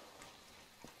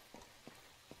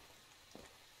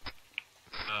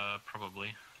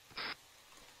 Probably.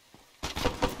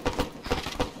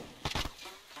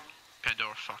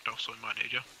 Pandora fucked off, so we might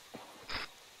need you.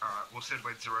 Alright, we'll send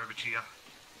Windsor over to you.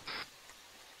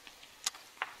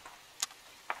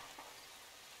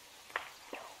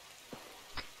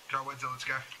 Go Windsor, let's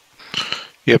go.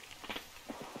 Yep.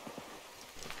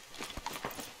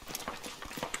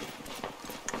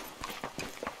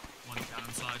 One down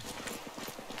inside.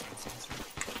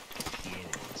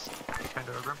 Yes.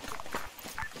 Pandora.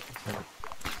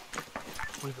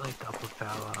 We've linked up with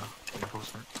our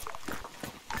reinforcement.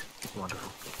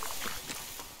 Wonderful.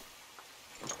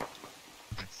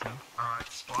 Alright,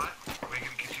 Splat, we're going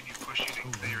to continue pushing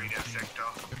and clearing our sector.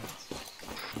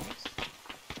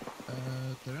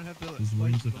 They don't have the His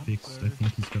wounds are explosives on, fixed. so- I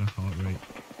think he's got a heart rate.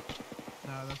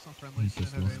 No, that's not friendly. He's They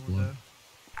just don't have lost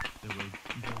anyone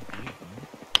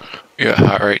blood. Yeah,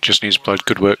 heart rate just needs blood.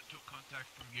 Good work.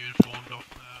 Uniformed off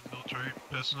military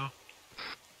personnel.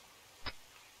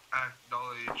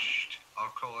 Acknowledged. I'll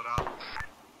call it up.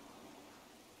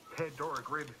 Pandora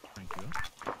Grid. Thank you.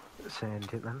 Sand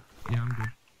Hitman. Yeah, I'm good.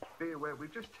 Be aware,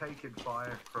 we've just taken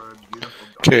fire from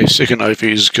uniformed. Okay, second IV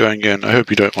is going in. I hope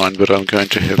you don't mind, but I'm going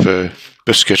to have a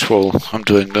biscuit while I'm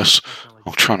doing this.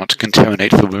 I'll try not to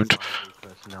contaminate the wound.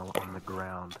 Personnel on the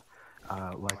ground,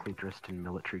 likely dressed in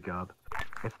military garb.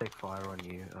 If they fire on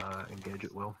you, engage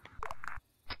at will.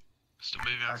 Still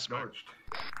moving out smoke.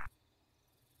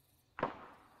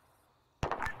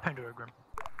 Pandora Grim.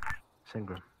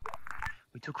 Singram.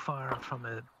 We took fire from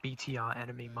a BTR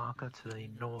enemy marker to the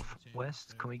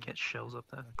northwest. Can we get shells up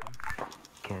there?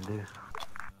 Can do.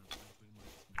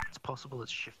 It's possible it's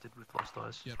shifted with lost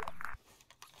eyes. Yep.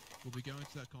 We'll be going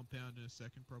to that compound in a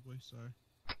second, probably, so.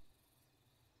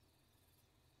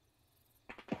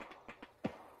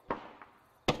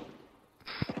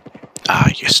 Ah,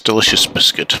 yes, delicious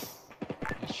biscuit.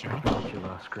 Sure. Your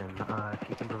last Grim. If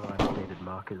you can provide updated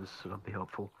markers, that'll be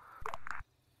helpful.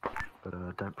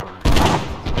 But don't promise.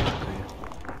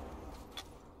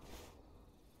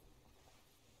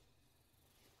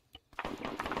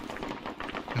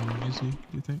 How long is he, do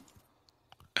you think?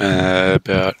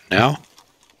 About now.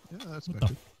 Yeah, that's What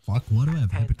better. the fuck? Why do I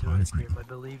have hepatitis? Grim, I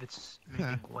believe it's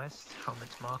moving west from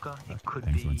its marker. It could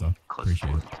Thanks, be Windsor. close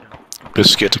Appreciate to it. town.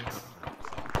 Biscuit. You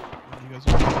guys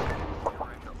are...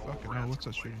 Fucking hell, what's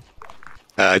that shooting?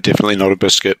 Definitely not a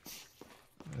biscuit.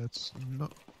 It's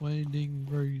not landing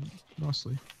very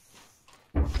nicely.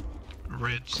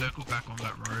 Red, circle back on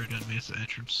that road and meet the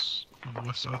entrance on the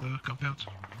west side of the compound.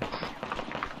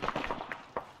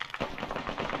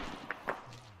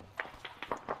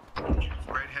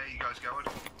 Red, how you guys going?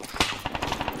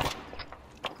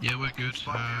 Yeah, we're good.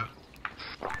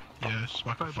 Yeah,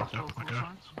 Spike got fucked up. Okay.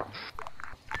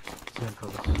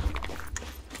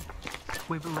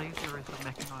 We believe there is a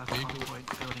mechanized convoy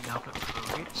building up at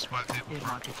Fleet. It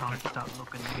might be time to start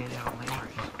looking to get out on the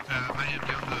area. Mayhem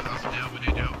down the up now, we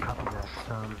need help. Copy that.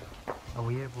 Are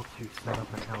we able to set up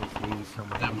an LZ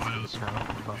somewhere east of the town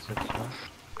for bus extra?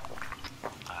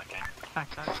 Okay. Back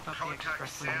that up the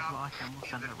expressway as like and we'll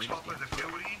send the ridge Top of the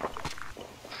building.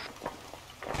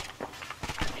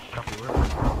 Copy, we're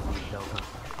at Delta.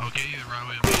 I'll get you the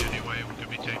railway immediately anyway, we're going to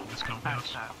be taking this compound.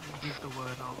 Back that. Give the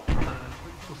word,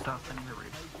 we'll start sending the ridge.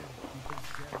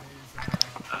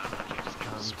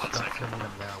 Just 1 start second. sending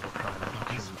them now. We'll try and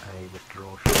action a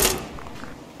withdrawal shot.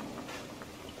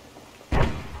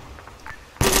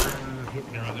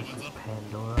 Hitman, this is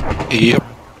Pandora. Yep.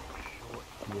 Short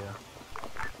here.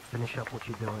 Finish up what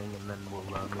you're doing and then we'll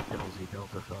move to LZ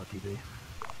Delta for RTB.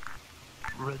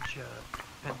 Roger,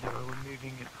 Pandora, we're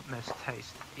moving it from Mass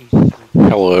Taste east through.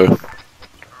 Hello. Alright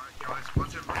guys,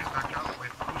 once everybody's back up, we're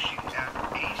pushing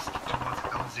out east towards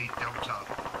LZ Delta.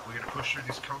 We're going to push through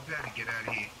this compound and get out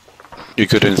of here. You're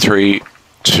good in 3,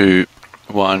 2,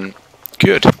 1.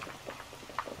 Good.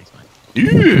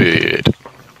 Good.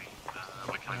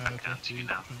 We're coming back down to you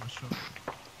now.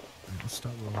 I'll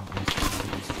start rolling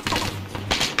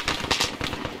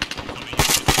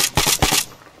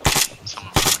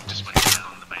Someone just went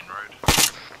down the main road.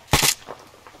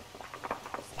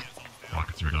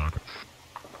 Rockets are dark.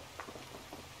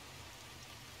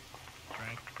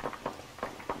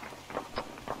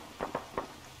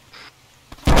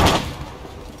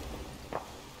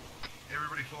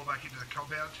 Everybody fall back into the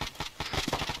compound.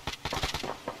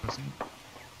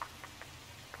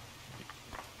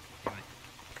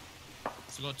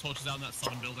 So got torches out in that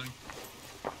southern building.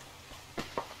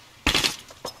 What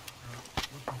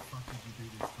the fuck did you do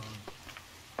this time?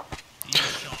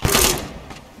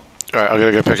 Alright, I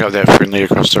gotta go pick up that friendly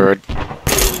across the road.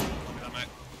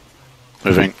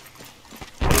 Moving.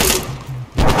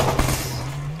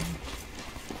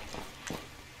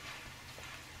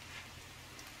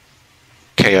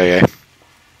 KIA. Copy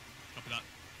that.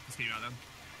 Let's get you out then.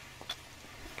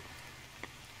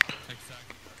 Take a sec.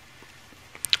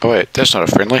 Oh wait, that's not a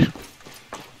friendly. I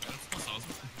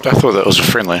thought that was a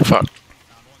friendly, fuck.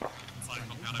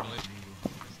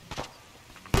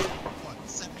 What,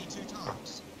 72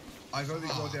 times? I've only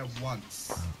gone down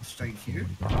once. Thank you.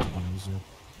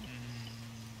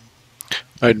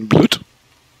 Ein Blut.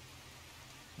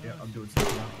 Yeah, I'm doing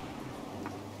something now.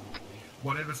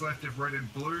 Whatever's left of red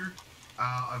and blue,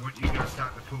 I want you guys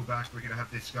starting to pull back. We're going to have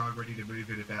this guy ready to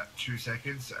move in about 2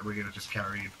 seconds, and we're going to just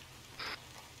carry him.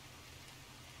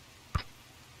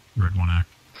 Red 1 act.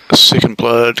 Second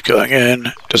blood going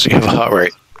in. Does he have a heart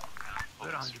rate?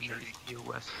 About 100 meters to your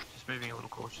west, just moving a little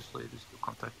cautiously, there's still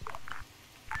contact.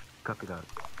 Copy that.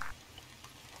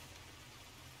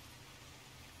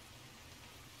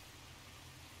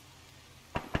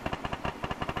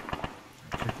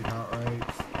 Checking heart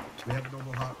rates. We have a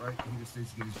normal heart rate. He just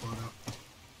needs to get his blood up.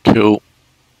 Cool.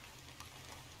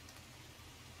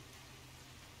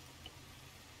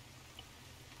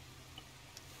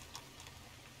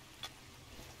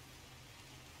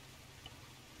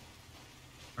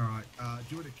 Alright, do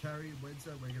you want to carry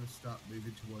Wednesday? We're going to start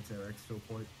moving towards our exfil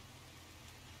point.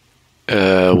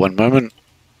 1 moment.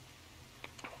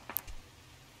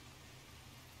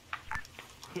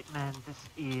 Hitman, this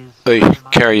is... Hey,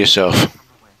 carry yourself.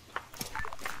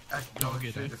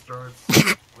 Acknowledge the disturbance.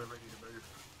 We're ready to move.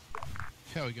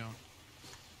 How are we going?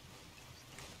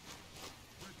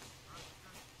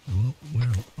 Well, we're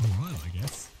alive, I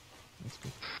guess. That's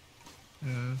good.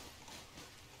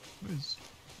 Where's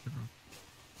everyone?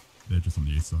 They're just on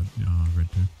the east side. Red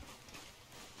 2.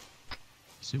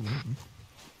 See one of them.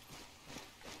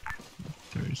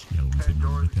 There he is. Yellow one's hitting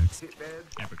on the text. Hitman,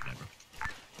 Abracadabra.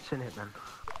 Shin Hitman.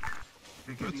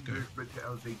 beginning movement to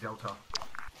LZ Delta.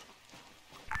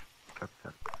 Copy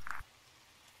that.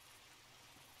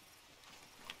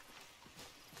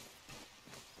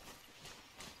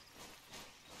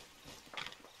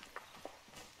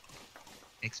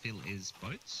 Exfil is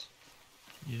boats?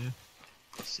 Yeah.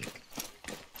 Sick.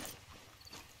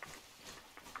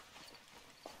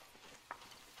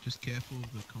 Just careful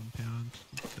of the compound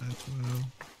as well.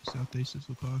 Southeast as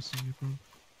we're passing you from.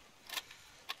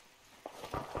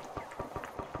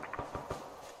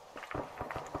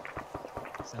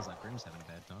 Sounds like Grim's having a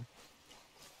bad time.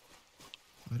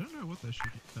 I don't know what that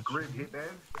should be. Grim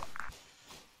Hitman.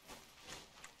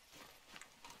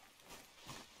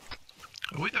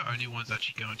 Are we the only ones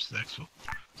actually going to the exfil?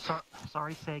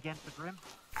 Sorry, say again for Grim.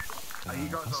 Are you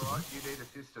guys alright? You need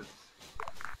assistance.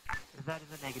 That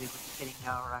is a negative, we're just getting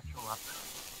our actual up.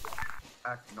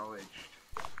 Acknowledged.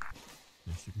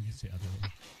 Yes, you can get out of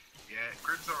there. Yeah,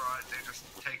 Grim's alright, they're just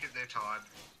taking their time.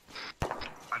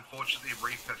 Unfortunately,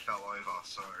 Reaper fell over,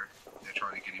 so they're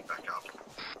trying to get him back up.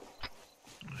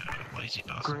 Lazy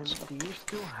Grim, bastards. do you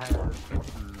still have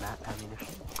map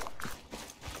ammunition?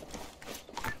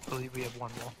 I believe we have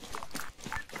one more.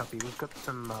 Copy, we've got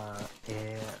some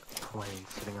airplanes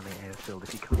sitting on the airfield.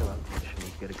 If you come to our position, you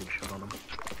can get a good shot on them.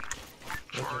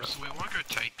 Forrest, we want to go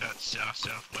take that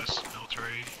southwest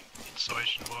military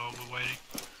installation while we're waiting.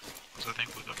 Because I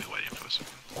think we're going to be waiting for a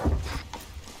second.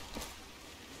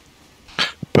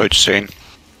 Boat scene.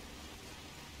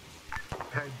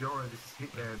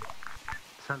 Hitman.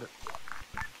 Send it.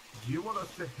 Do you want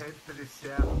us to head for this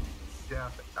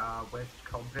west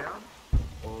compound,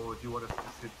 or do you want us to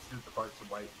sit the boats and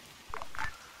wait?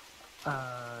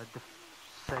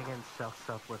 Say again,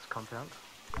 southwest compound.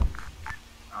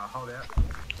 Hold out.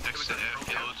 Next to the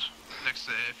airfield. Next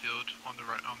to the airfield on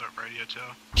that radio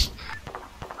tower.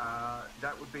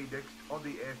 That would be next on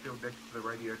the airfield next to the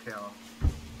radio tower.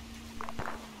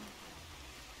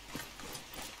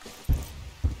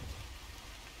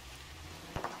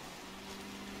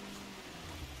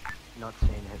 Not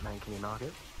seeing Hitman, can you mark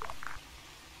it?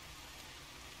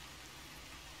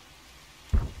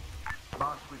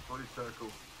 Mark with blue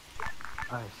circle.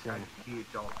 I see. And here,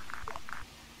 dock.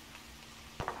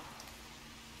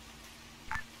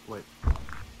 Wait.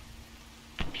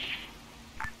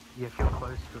 Yeah, if you're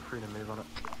close, feel free to move on it.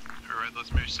 Alright,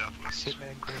 let's move southwest.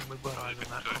 Hitman Green, we've got eyes on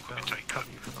that compound.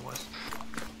 Cover you from the west.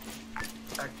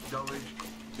 Acknowledged.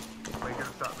 We're going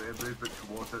to start their movement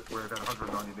towards it. We're about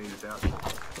 190 meters out.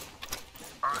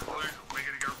 Alright, Blue, we're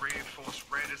going to go reinforce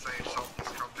red as they assault this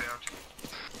compound.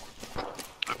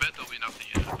 I bet there'll be nothing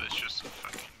in it, but it's just a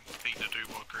fucking thing to do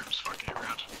while Group's fucking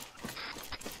around.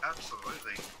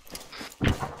 Absolutely.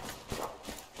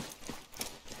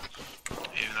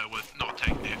 Even though we're not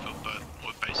taking the airfield, but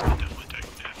we're basically definitely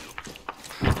taking the airfield.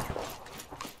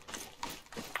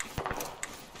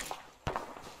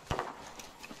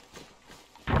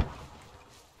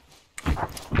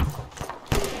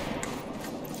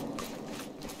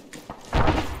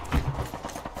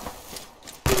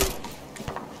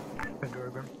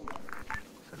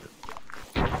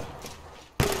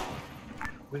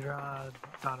 We're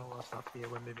done all our stuff here,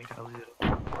 we're moving to LZ.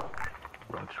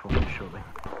 Rogues will move shortly.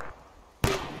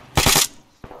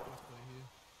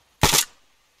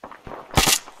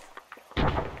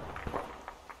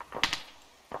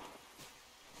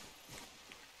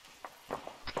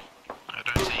 I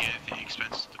don't see anything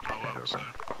expensive to blow up, so...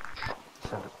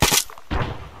 Send it.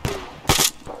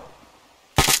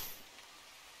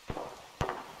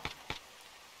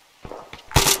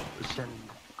 Send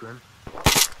Grim.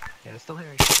 Yeah, still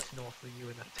hearing shots north of you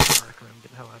in that tower. I recommend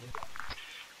getting the hell out of here.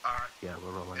 Alright. Yeah,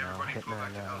 we're rolling now.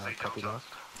 Hitman, copy last.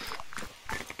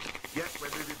 Yep, we're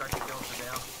moving back to Delta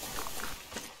now.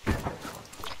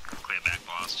 Clear back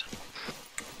blast.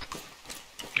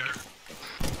 Go.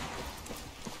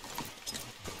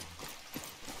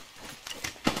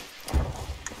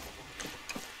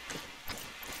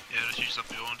 Yeah, just use up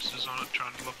the ordinances on it,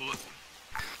 trying to level it.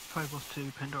 Phobos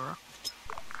to Pandora.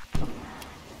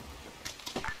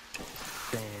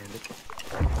 Sand it.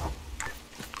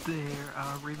 There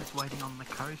are ribs waiting on the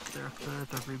coast. There are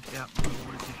further ribs out in the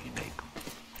woods if you need.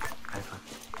 Over.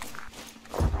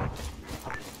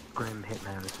 Grim,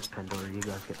 Hitman, this is Pandora. You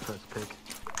guys get first pick.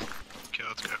 Okay,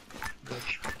 let's go. Good,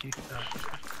 thank you.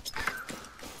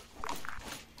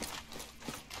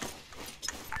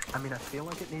 I mean, I feel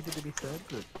like it needed to be third,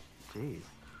 but jeez.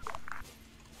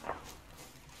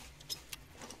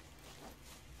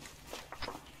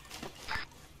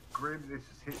 Grim, this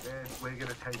is Hitman. We're going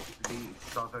to take the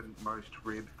southernmost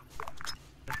rib.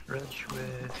 Reg,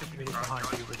 we're 50 meters behind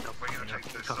you. We're going to take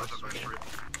the southernmost rib.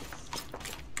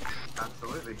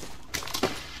 Absolutely.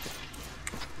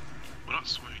 We're not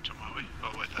swimming to, are we?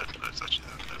 Oh wait, that's actually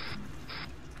that.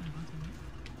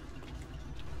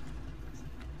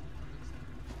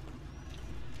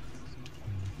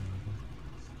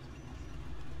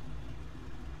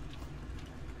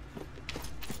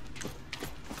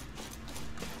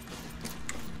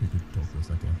 We could talk for a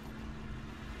second.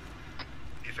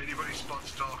 If anybody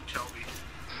spots Doc, tell me.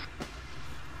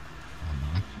 Oh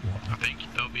no. What? I think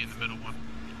they'll be in the middle one.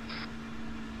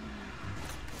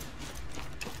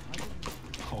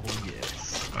 Oh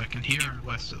yes. I can hear him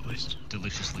west at least.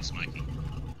 Deliciously smoky.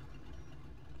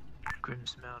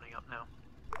 Grim's mounting up now.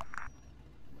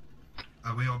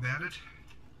 Are we all mounted?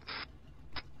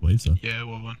 Believe so. Yeah,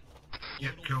 well one.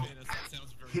 Yep, cool.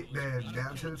 Hitman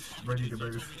mounted, ready to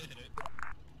move.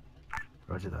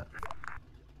 Roger that.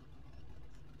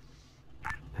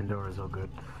 Pandora's all good.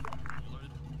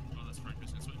 Oh, that's Frank,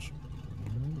 just gonna switch.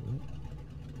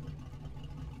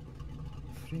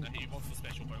 No, he wants the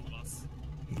special boat with us.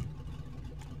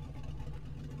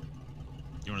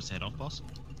 You want us to head off, boss?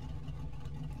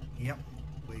 Yep.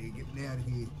 We're getting out of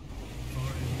here.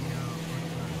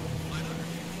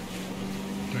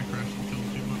 Don't crash and kill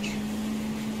too much.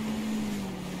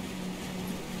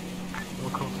 We'll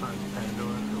call signs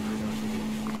Pandora, feel free to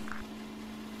execute.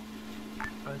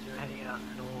 As you're heading out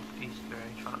northeast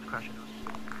bearing, try not to crash into us.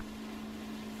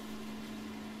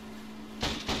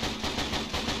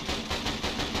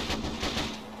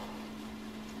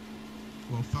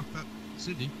 Well, fuck that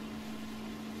city.